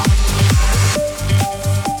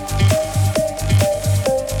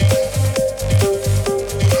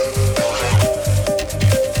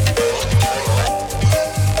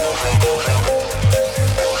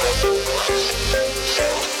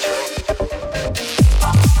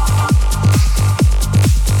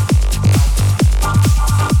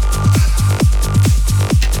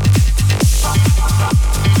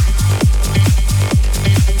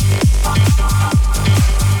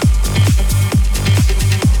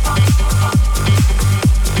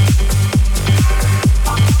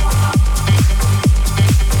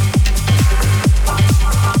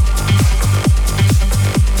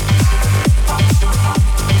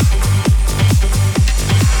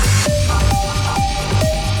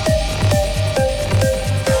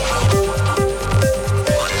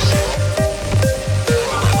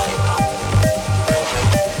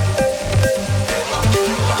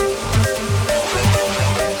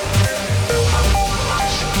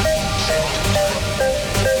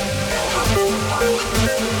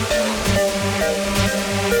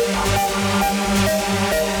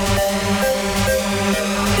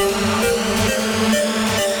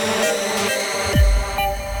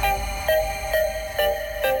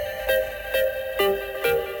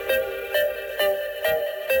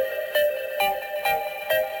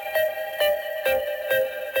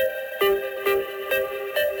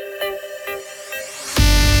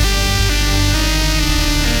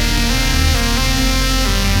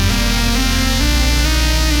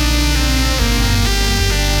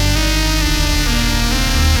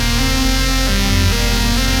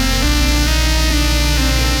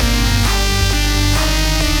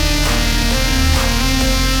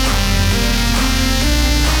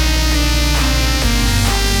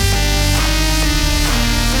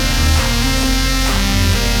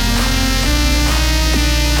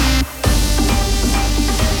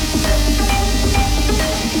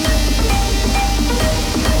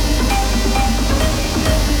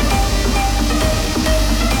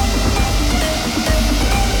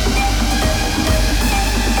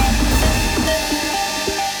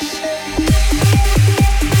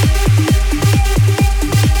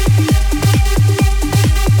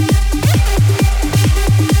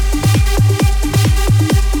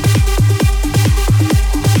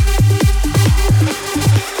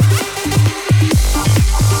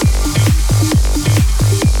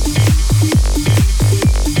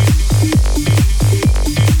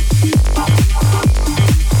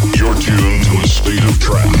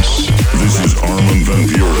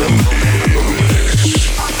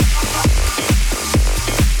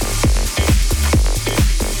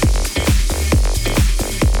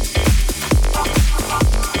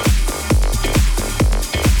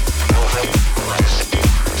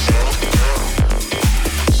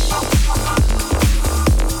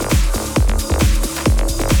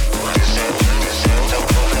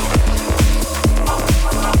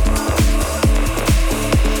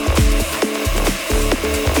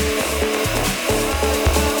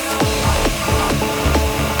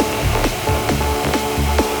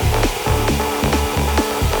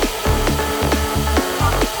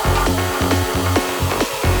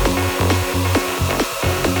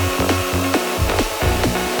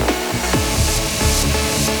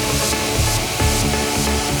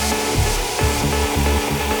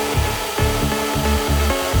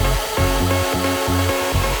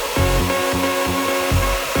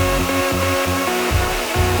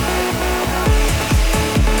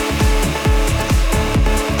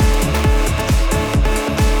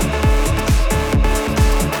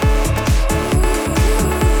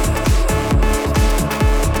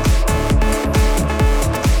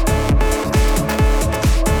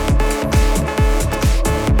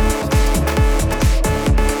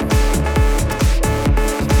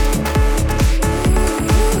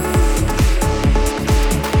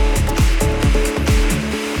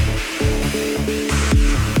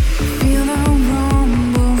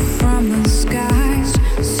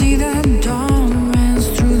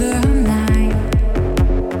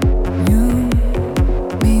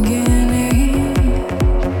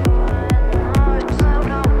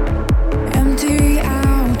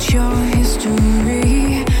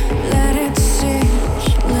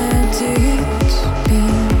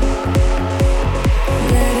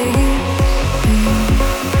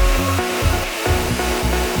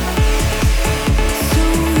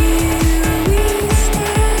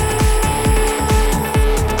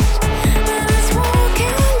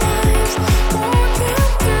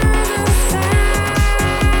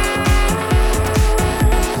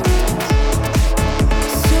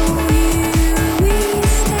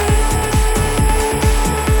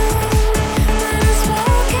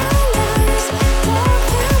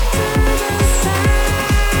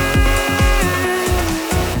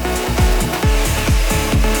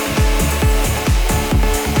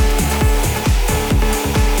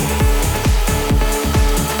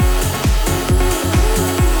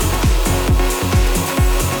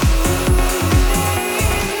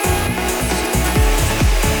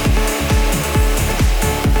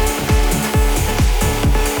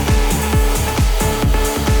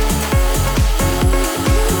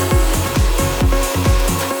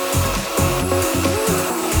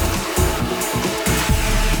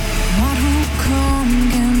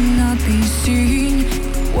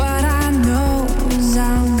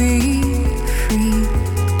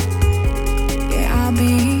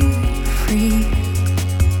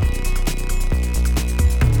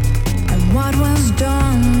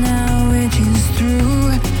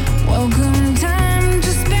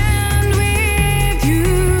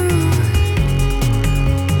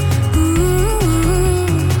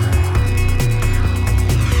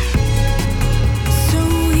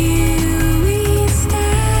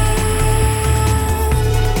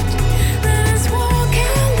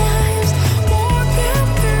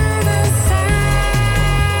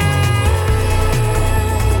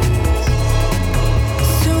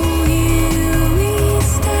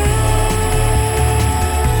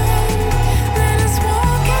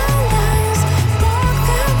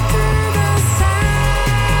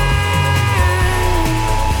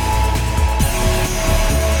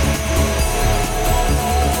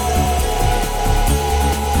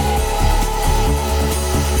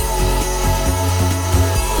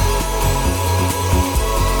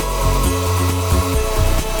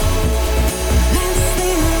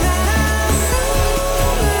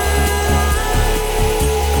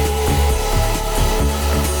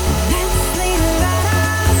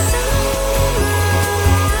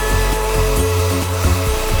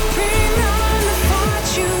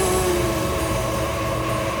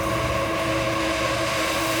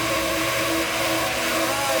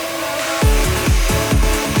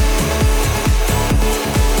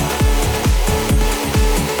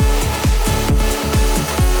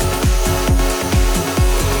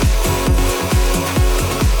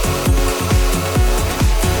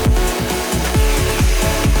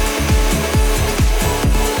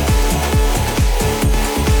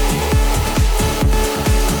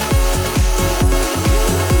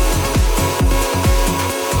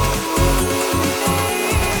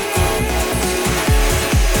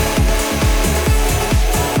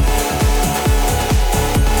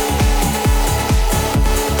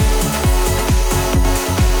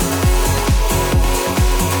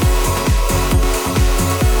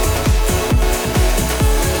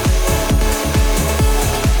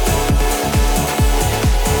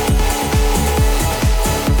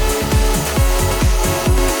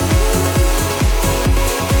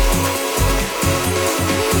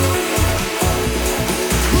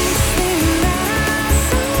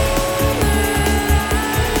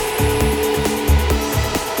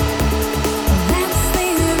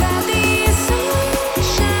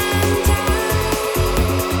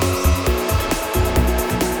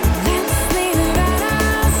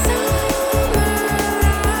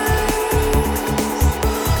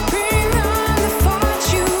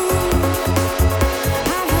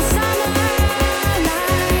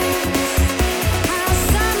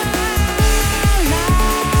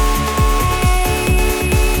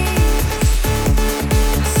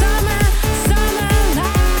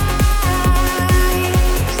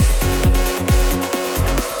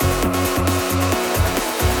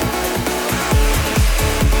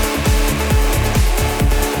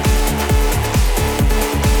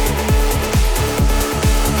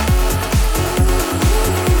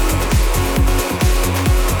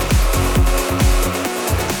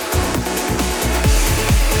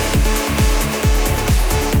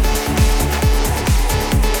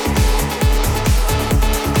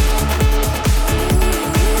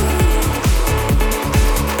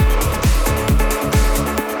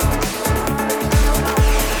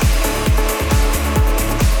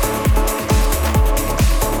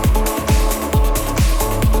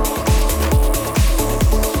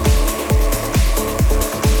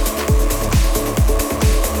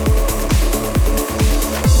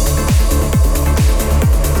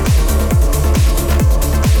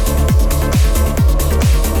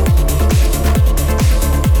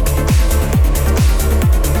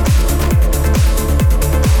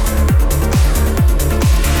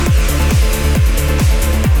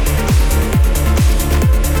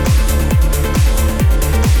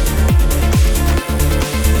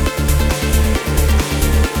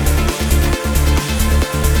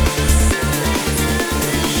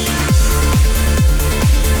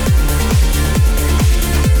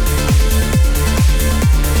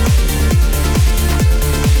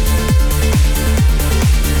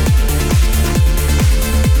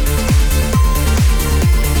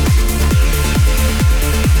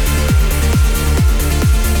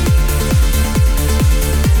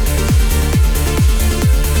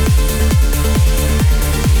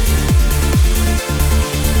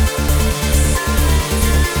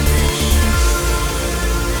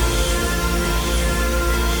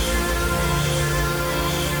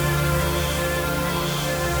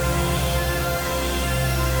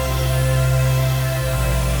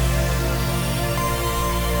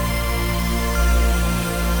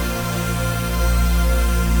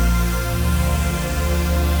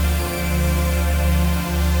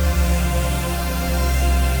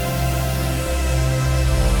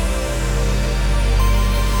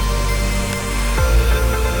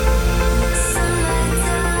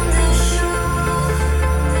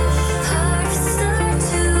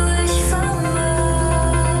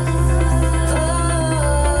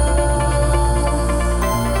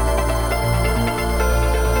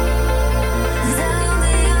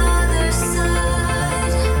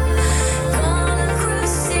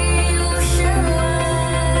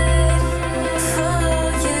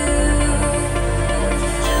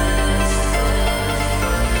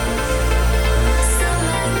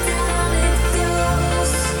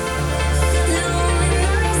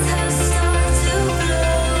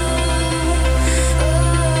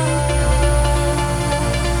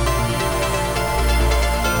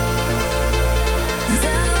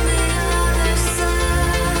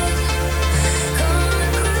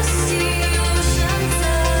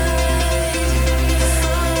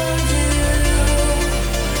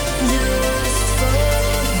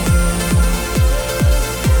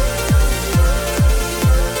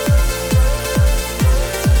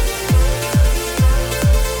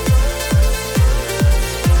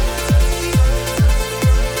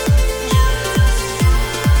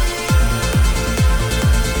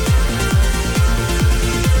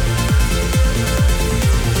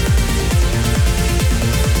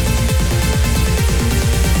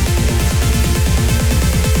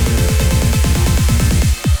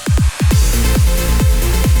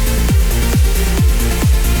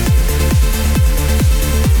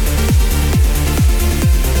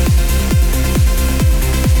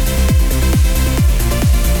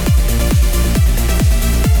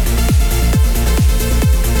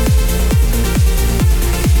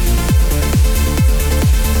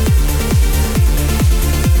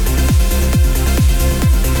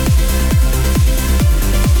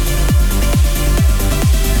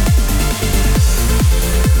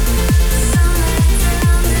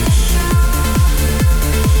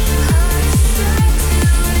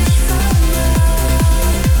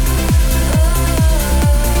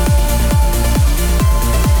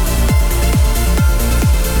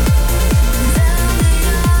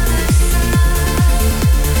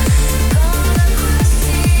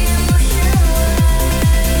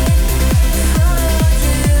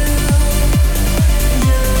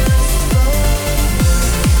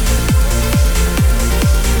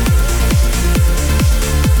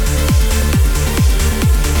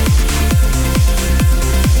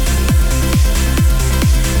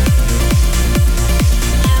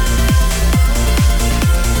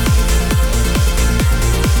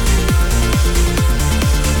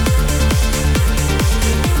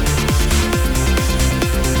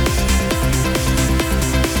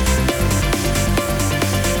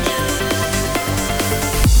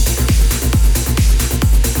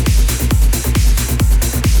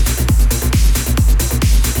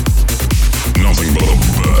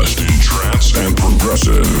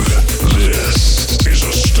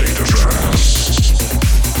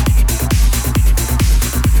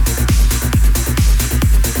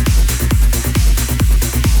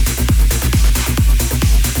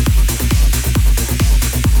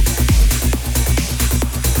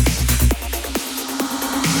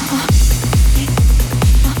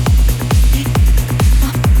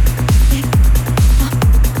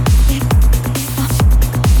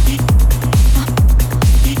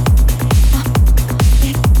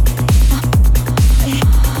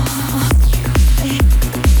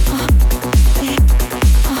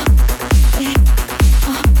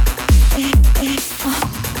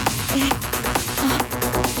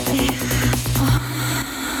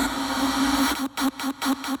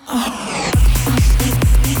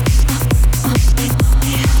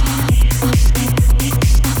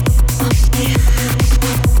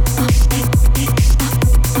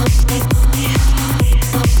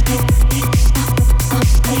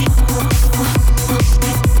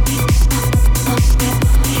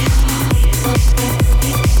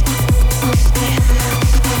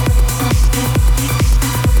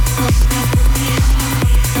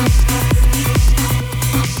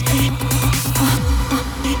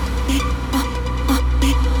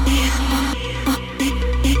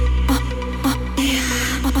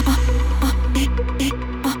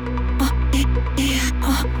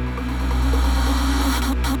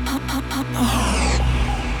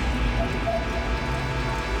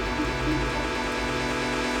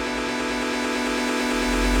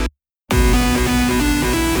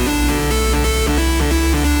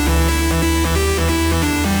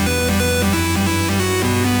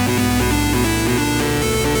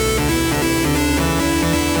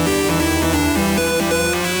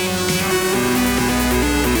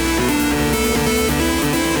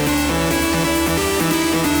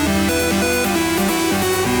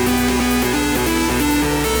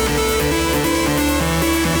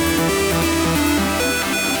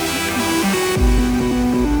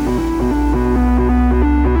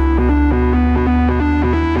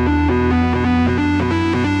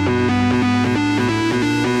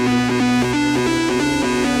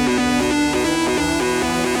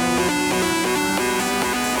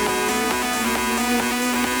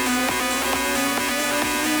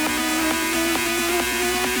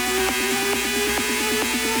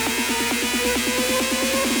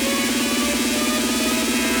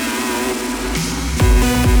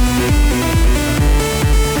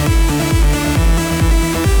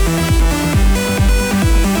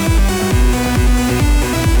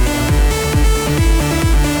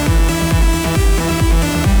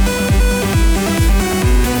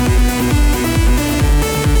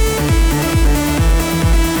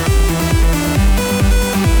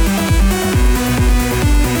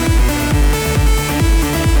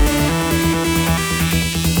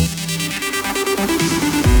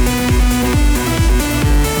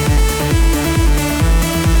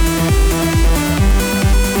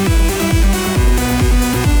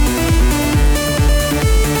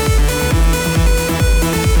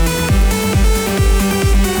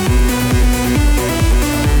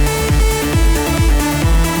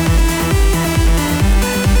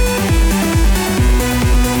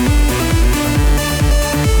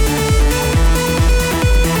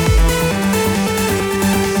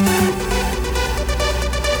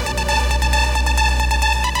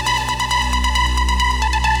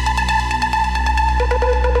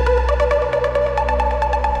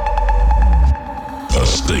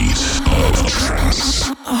 State of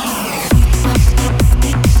Trance.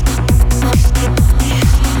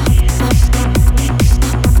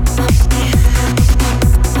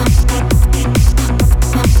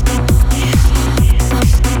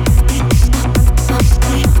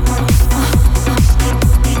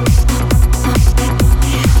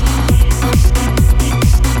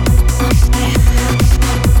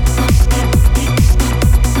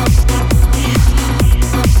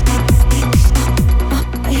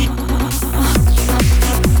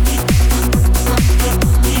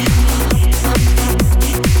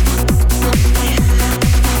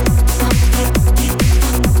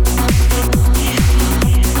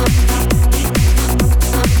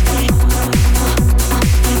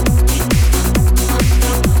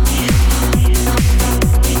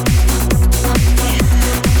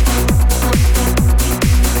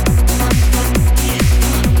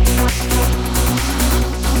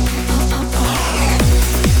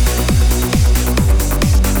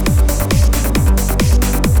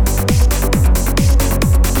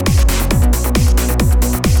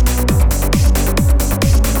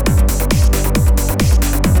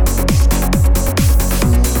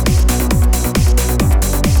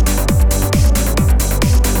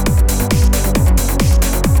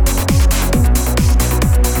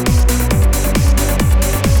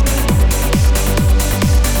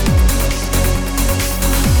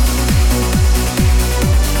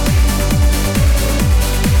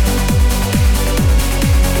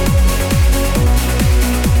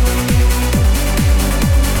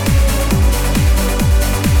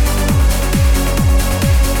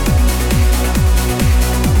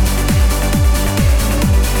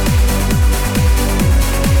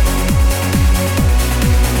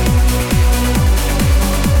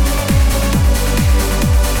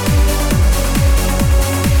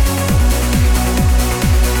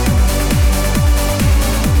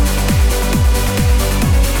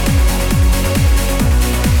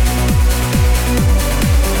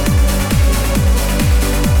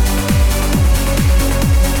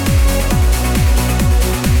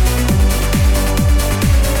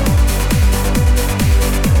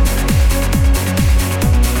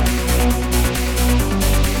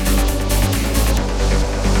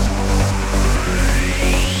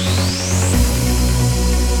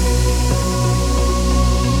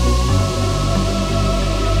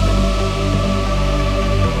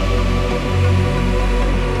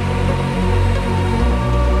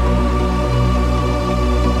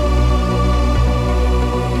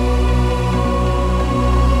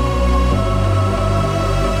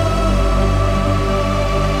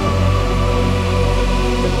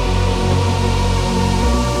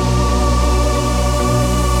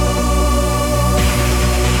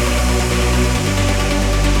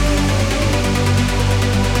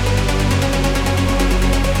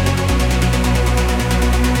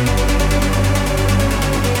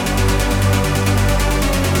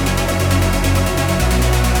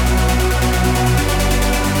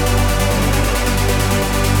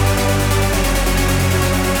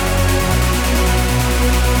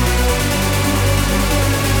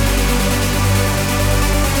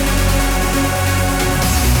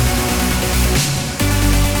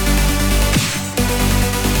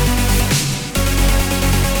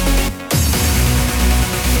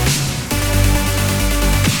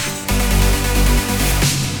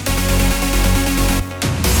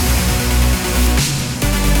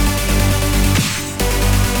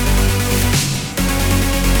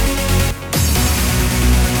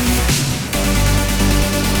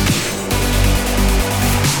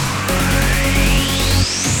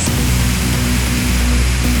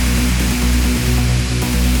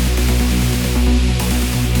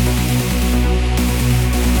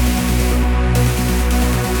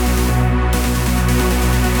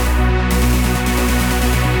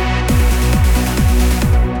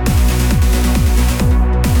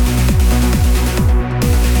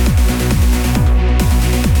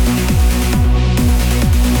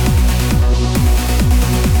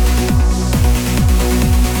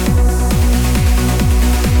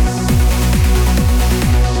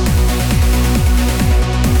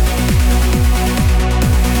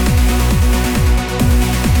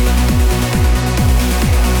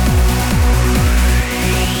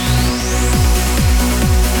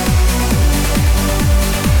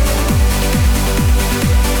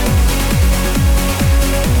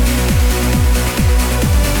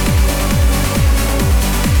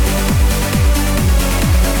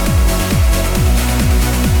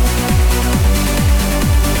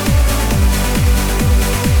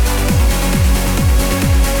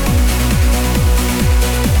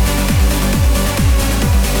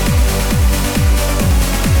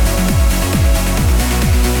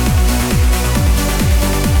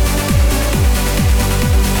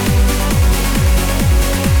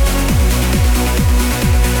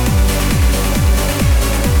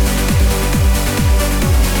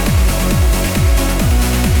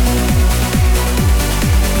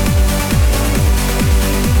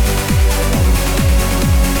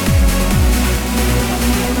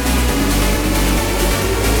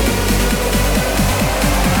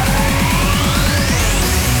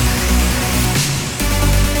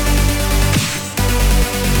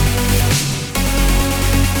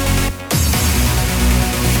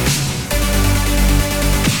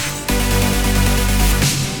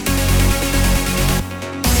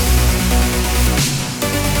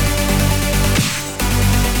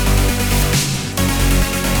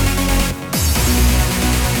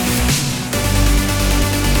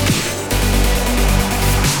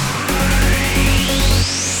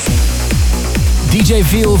 DJ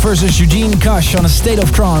Feel versus Eugene Kush on A State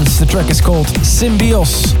of Trance. The track is called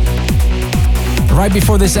Symbios. Right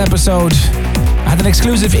before this episode, I had an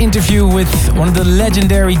exclusive interview with one of the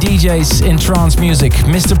legendary DJs in trance music,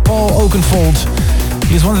 Mr. Paul Oakenfold.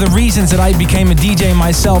 He was one of the reasons that I became a DJ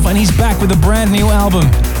myself, and he's back with a brand new album.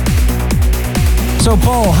 So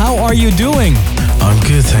Paul, how are you doing? I'm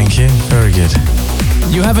good, thank you. Very good.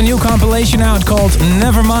 You have a new compilation out called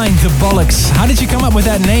Nevermind the Bollocks. How did you come up with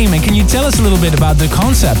that name, and can you tell us a little bit about the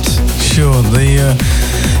concept? Sure.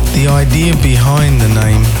 The idea behind the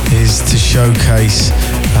name is to showcase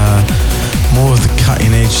more of the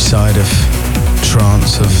cutting edge side of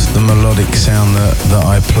trance, of the melodic sound that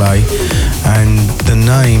I play. And the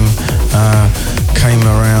name came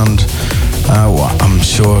around, I'm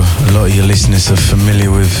sure a lot of your listeners are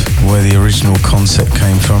familiar with where the original concept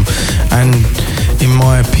came from. And in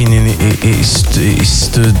my opinion, it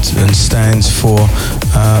stood and stands for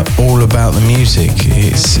all about the music.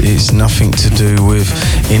 It's nothing to do with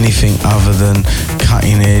anything other than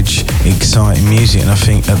cutting edge, exciting music. And I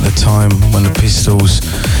think at the time when the Pistols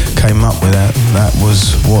came up with that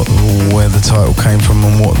was where the title came from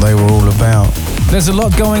and what they were all about. There's a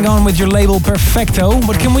lot going on with your label Perfecto.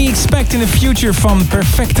 What can we expect in the future from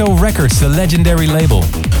Perfecto Records, the legendary label?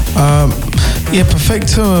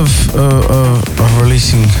 Perfecto are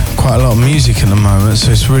releasing quite a lot of music at the moment,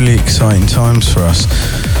 so it's really exciting times for us.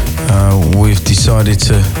 We've decided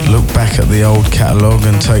to look back at the old catalogue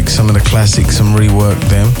and take some of the classics and rework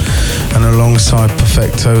them. And alongside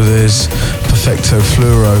Perfecto, there's Perfecto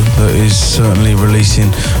Fluoro that is certainly releasing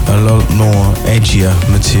a lot more edgier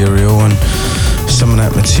material, and some of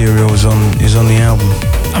that material is on the album.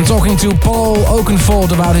 I'm talking to Paul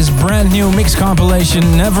Oakenfold about his brand new mix compilation,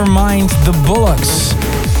 Nevermind the Bollocks.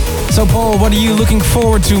 So Paul, what are you looking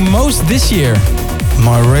forward to most this year?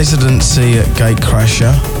 My residency at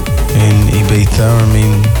Gatecrasher in Ibiza. I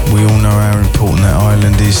mean, we all know how important that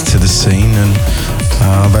island is to the scene, and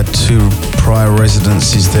I've had 2 prior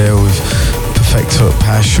residencies there with Perfecto at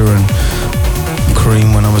Pasha and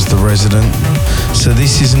Cream when I was the resident. So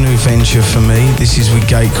this is a new venture for me. This is with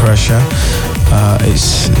Gatecrasher.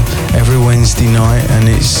 It's every Wednesday night, and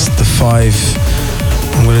it's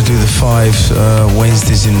I'm going to do the 5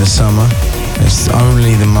 Wednesdays in the summer. It's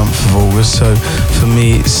only the month of August, so for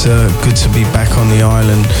me it's good to be back on the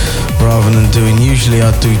island rather than usually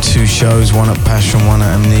I do 2 shows, one at Passion, one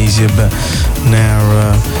at Amnesia, but now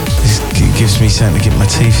it gives me something to get my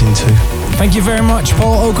teeth into. Thank you very much,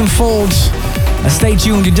 Paul Oakenfold. Stay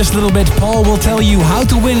tuned. In just a little bit, Paul will tell you how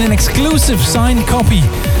to win an exclusive signed copy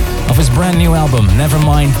of his brand new album,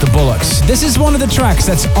 Nevermind the Bollocks. This is one of the tracks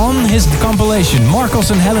that's on his compilation, Marcos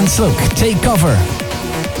and Helen Silk, Take Cover.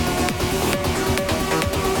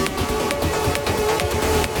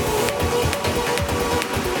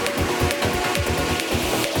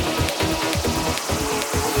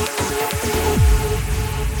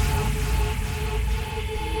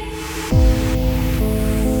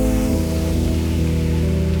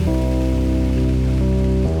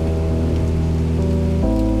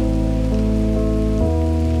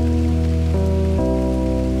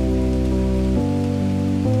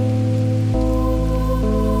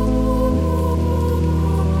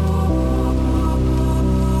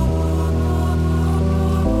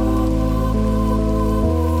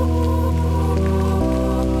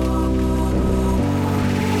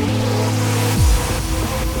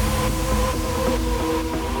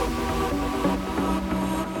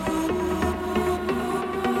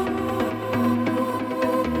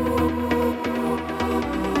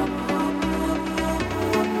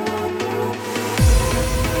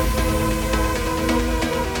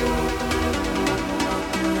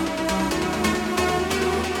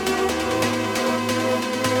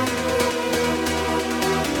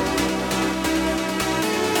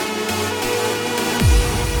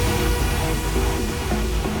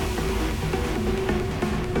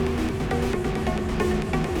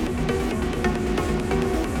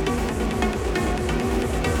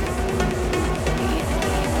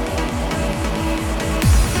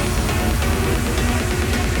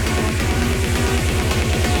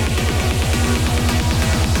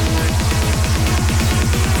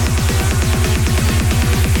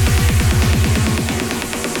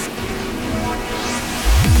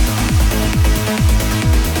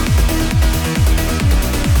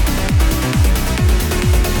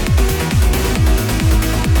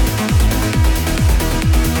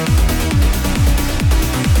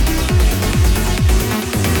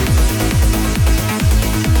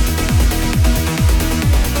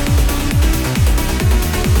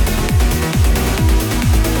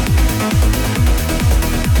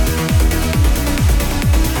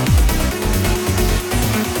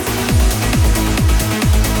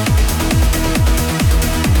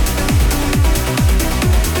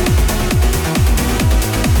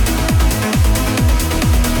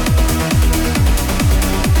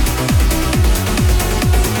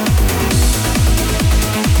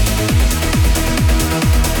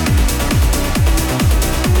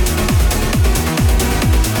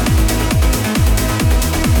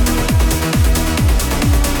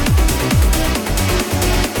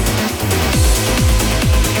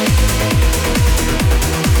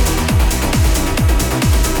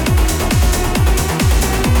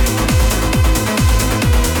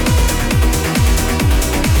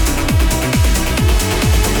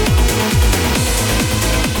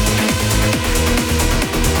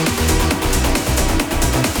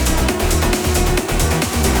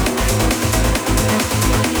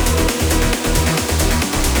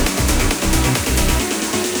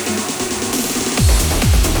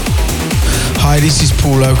 is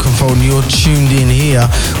Paul Oakenfold and you're tuned in here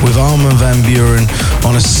with Armin van Buuren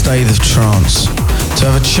on A State of Trance. To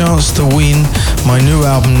have a chance to win my new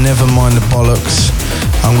album Nevermind the Bollocks,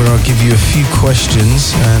 I'm going to give you a few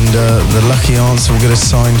questions and the lucky answer will get a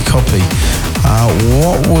signed copy.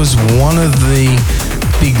 What was one of the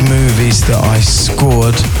big movies that I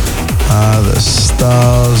scored that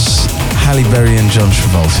stars Halle Berry and John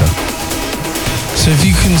Travolta? So if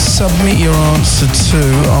you can submit your answer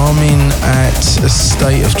to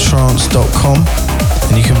armin@astateoftrance.com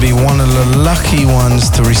and you can be one of the lucky ones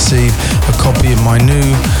to receive a copy of my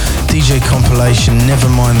new DJ compilation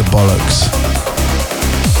Nevermind the Bollocks.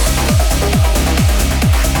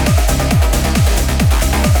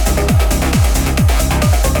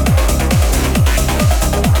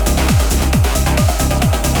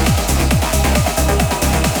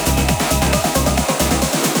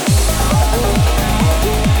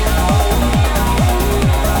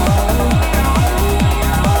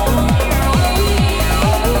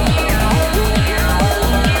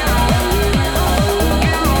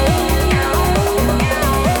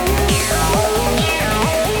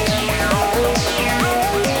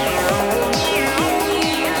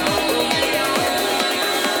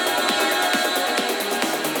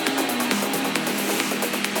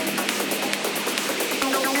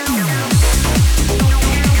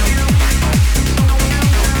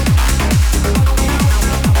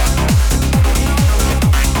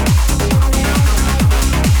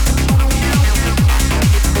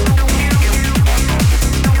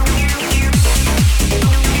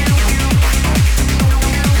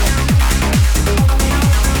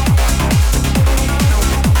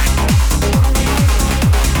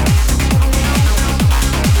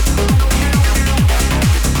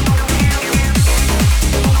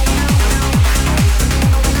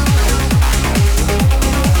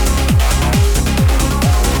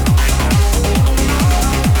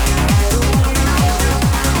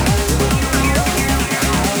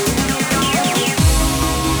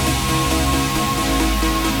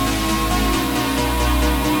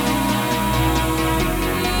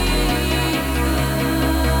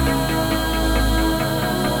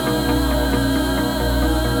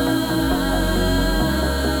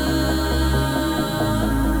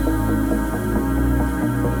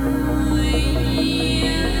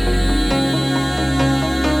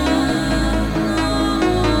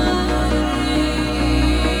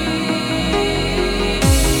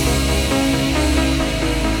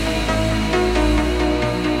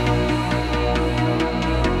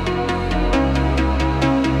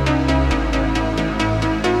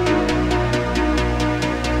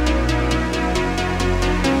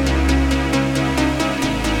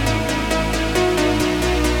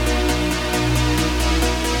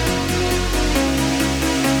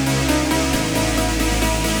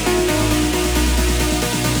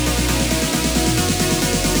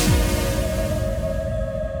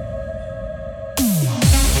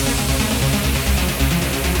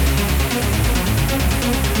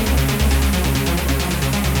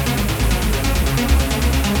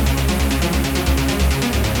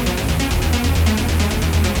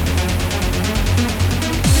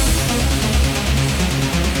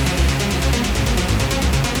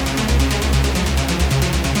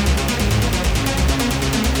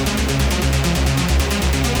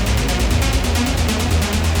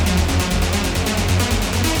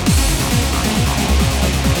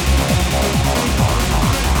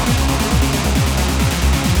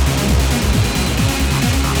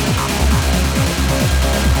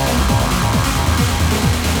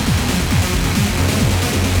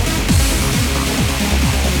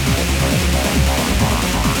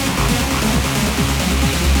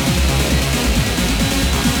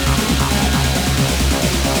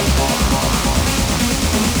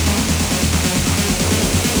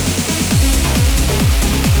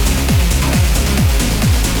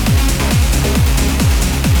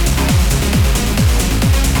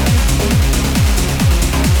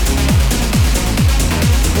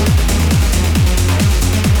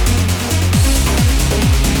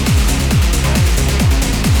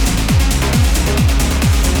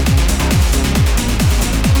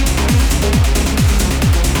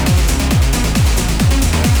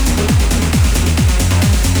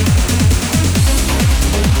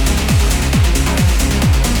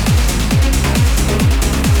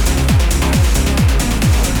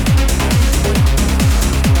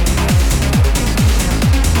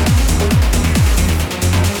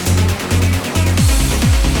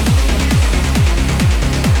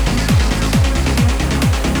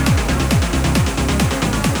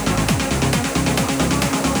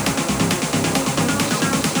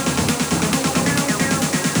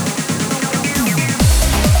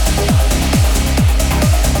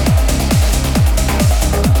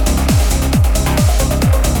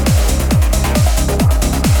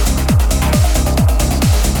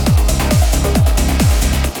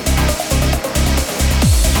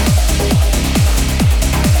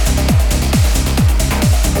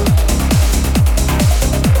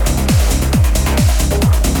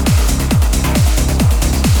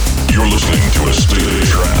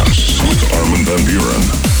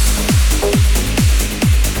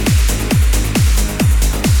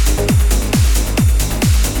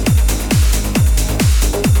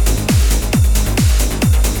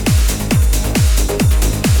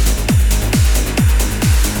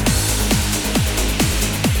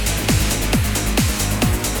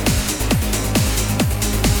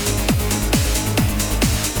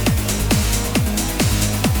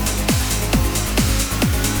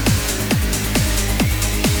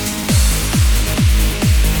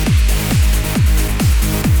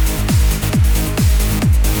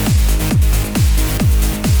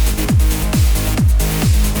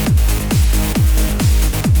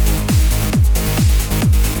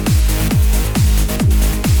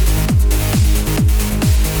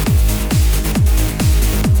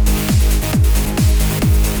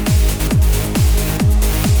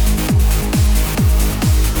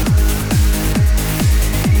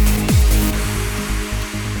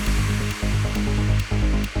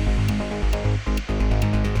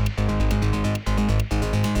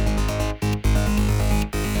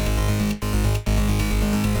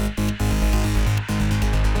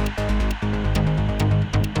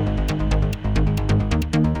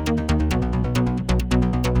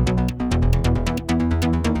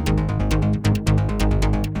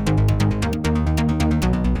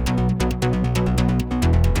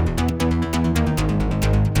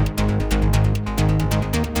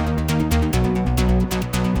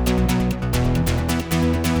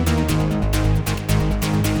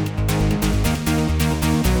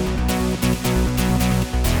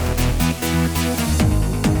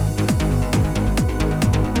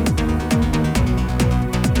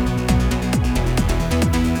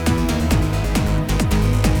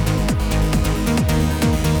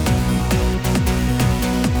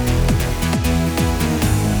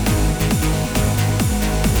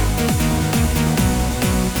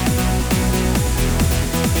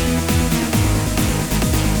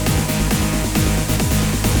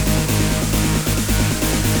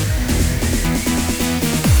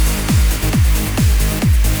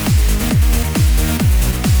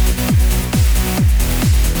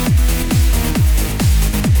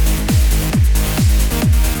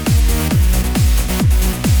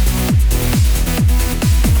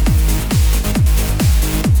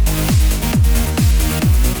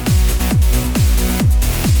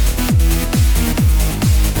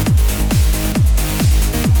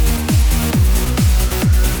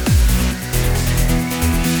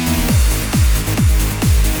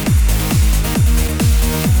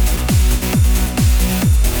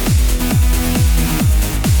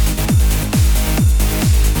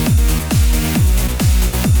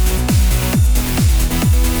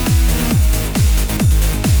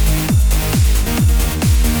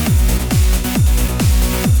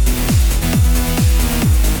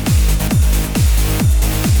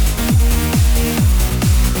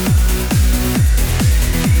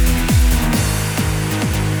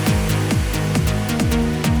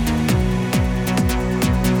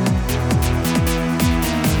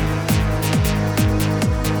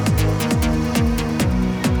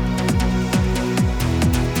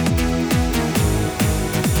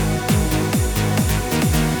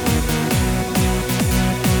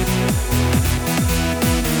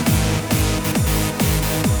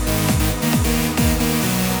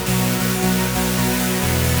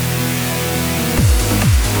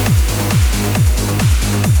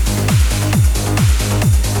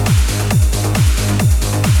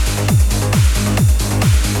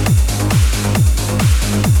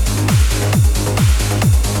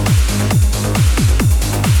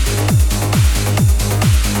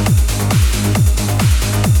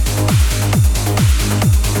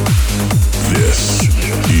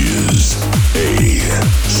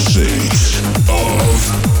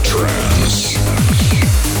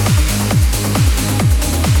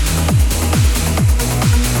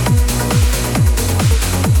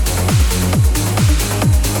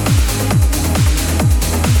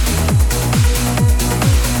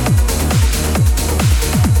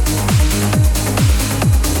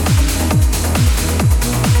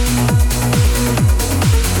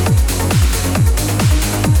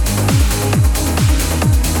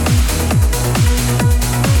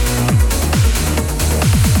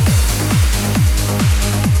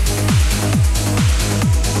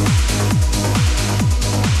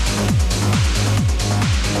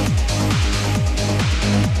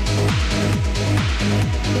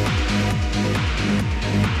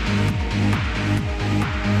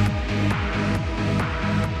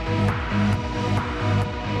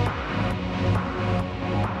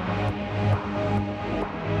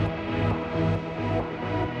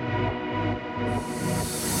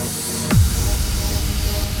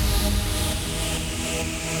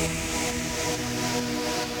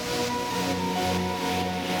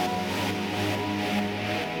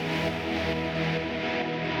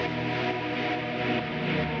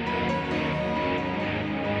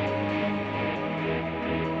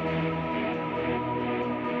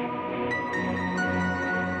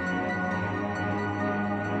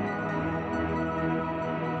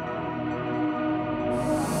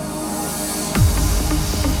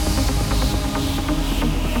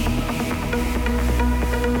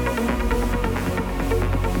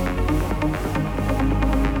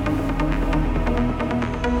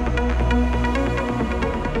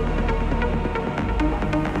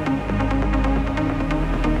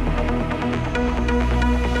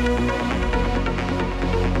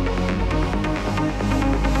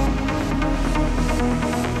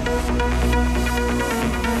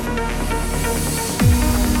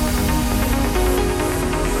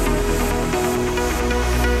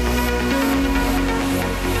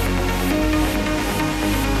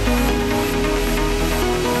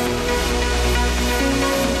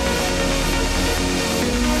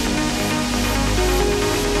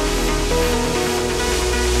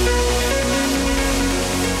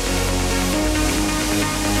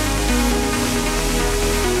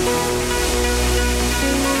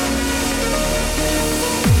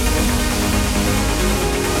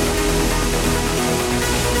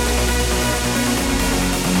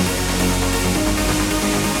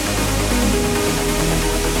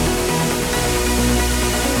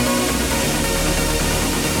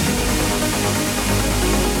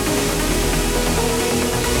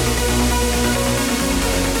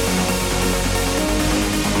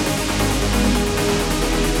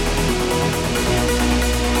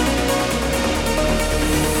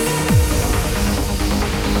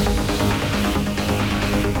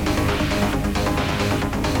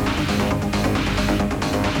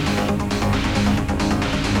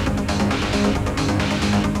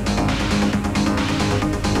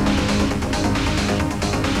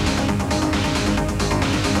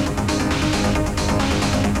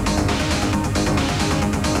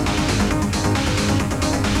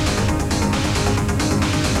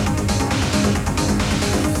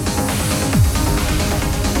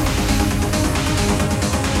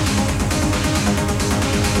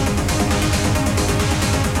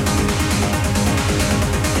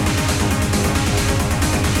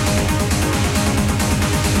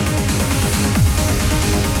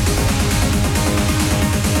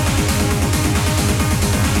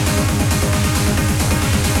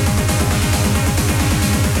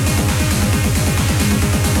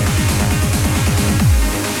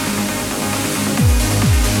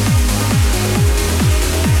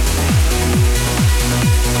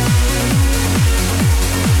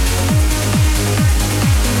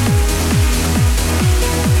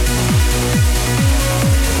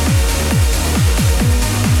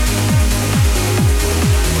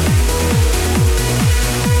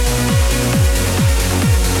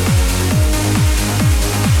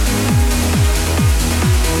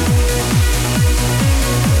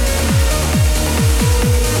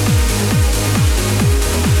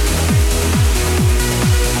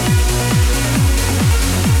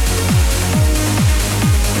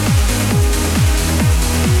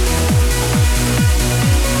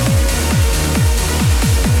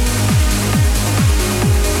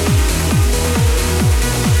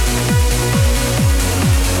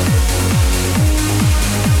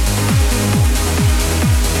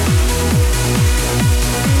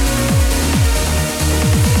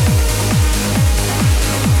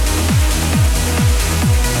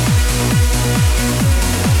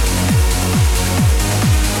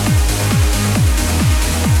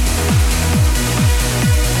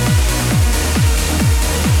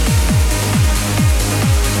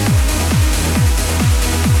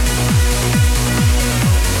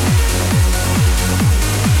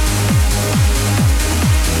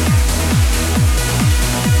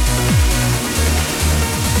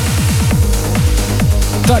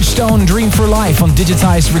 Touchstone, Dream for Life on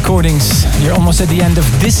Digitized Recordings. You're almost at the end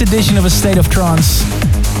of this edition of A State of Trance.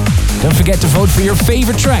 Don't forget to vote for your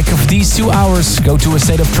favorite track of these 2 hours. Go to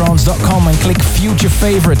astateoftrance.com and click Future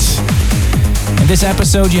Favorites. In this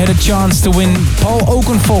episode, you had a chance to win Paul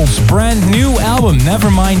Oakenfold's brand new album,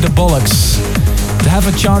 Nevermind the Bollocks. To have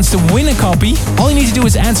a chance to win a copy, all you need to do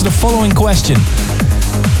is answer the following question.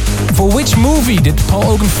 For which movie did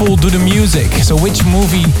Paul Oakenfold do the music? So which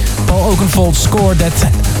movie Paul Oakenfold scored that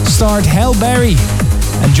starred Halle Berry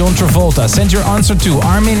and John Travolta? Send your answer to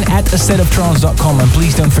armin@astateoftrance.com and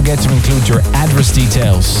please don't forget to include your address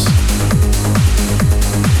details.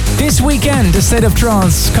 This weekend, The State of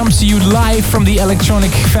Trance comes to you live from the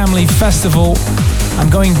Electronic Family Festival. I'm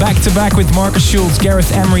going back to back with Marcus Schulz,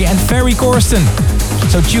 Gareth Emery and Ferry Corsten.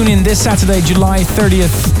 So tune in this Saturday, July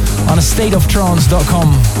 30th on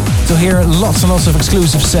astateoftrance.com to hear lots and lots of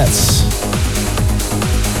exclusive sets.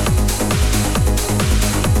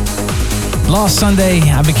 Last Sunday,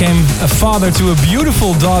 I became a father to a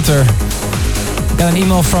beautiful daughter. Got an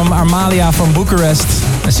email from Armalia from Bucharest,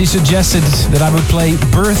 and she suggested that I would play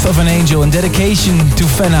Birth of an Angel in dedication to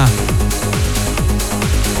Fenna.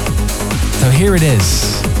 So here it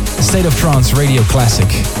is, the State of Trance Radio Classic.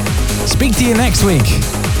 Speak to you next week,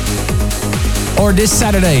 or this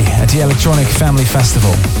Saturday at the Electronic Family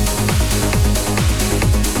Festival.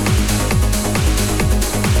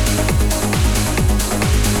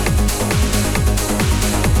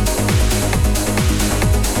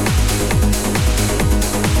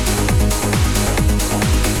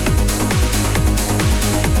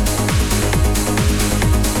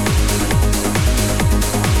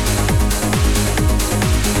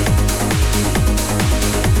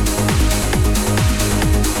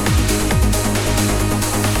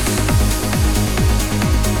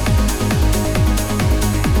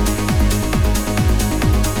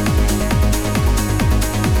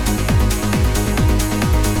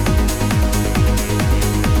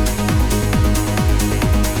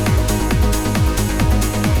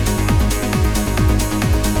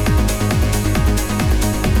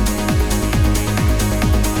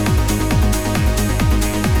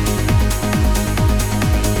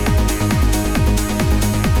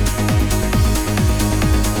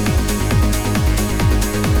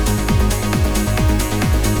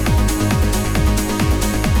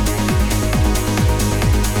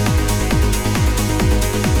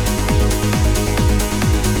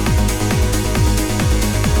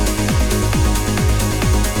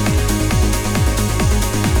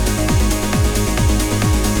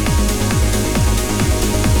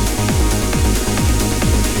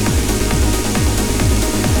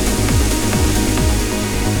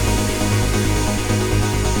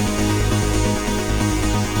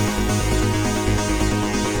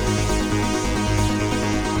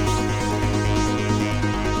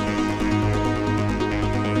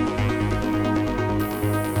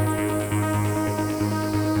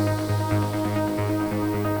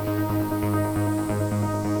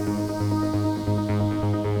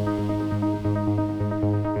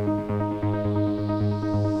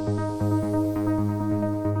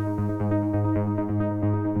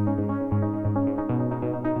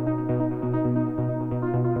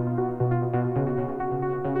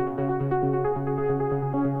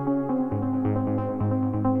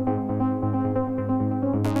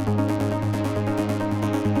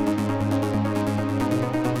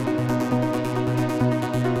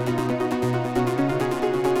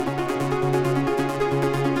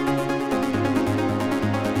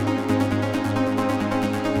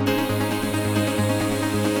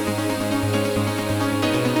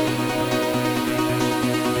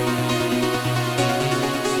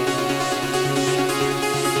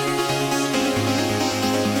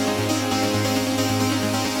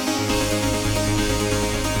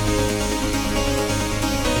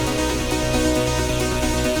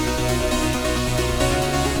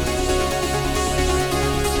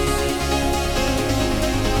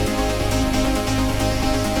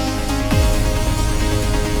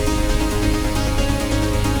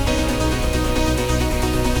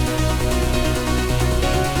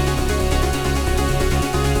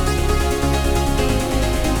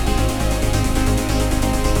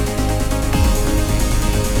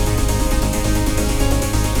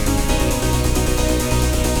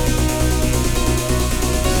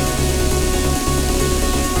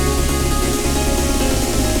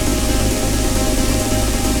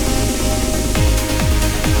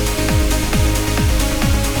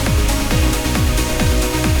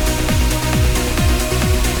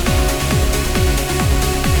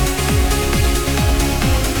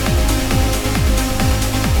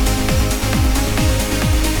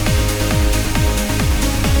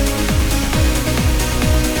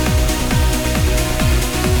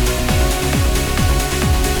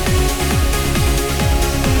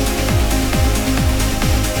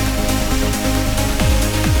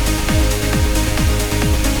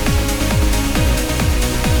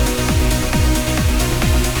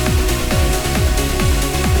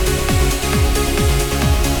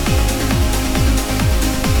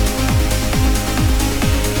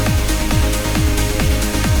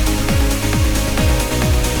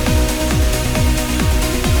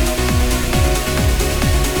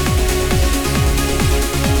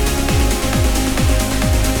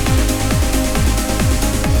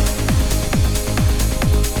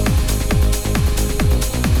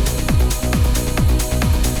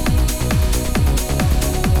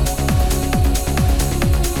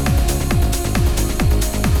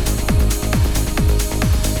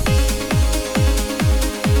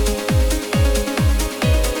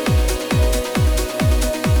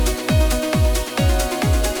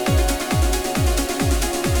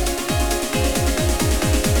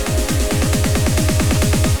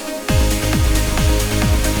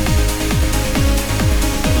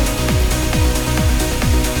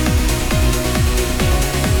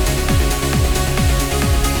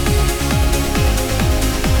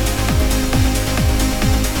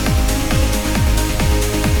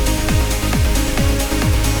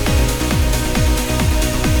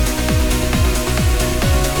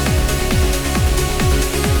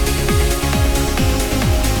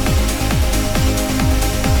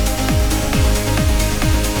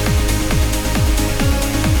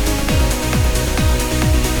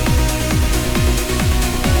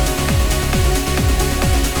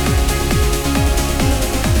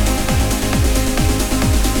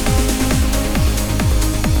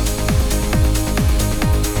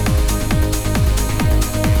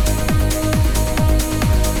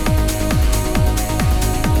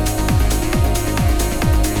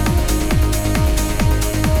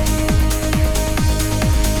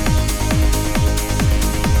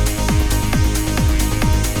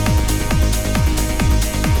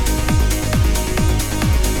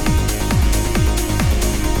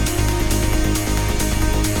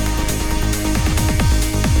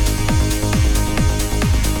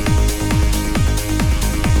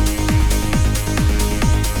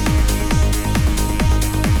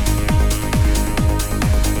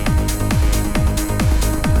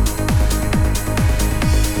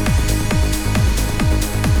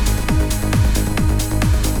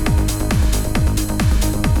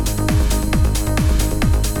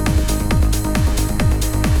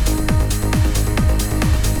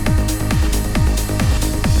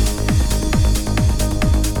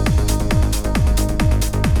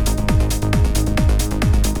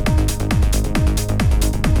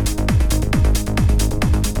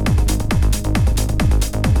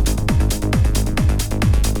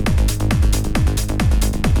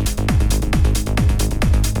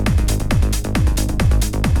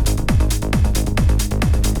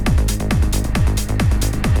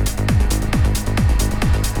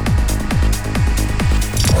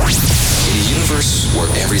 universe where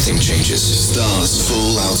everything changes. Stars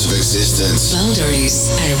fall out of existence. Boundaries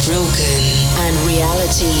are broken and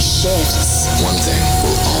reality shifts. One thing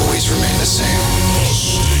will always remain the same. A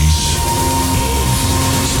state of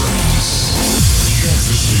trance. Check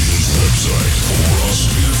the station's website or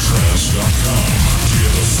astateoftrance.com to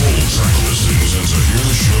get the full track listings and to hear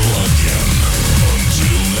the show again.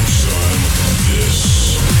 Until next time,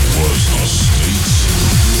 this was A State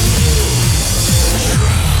of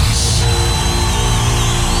Trance.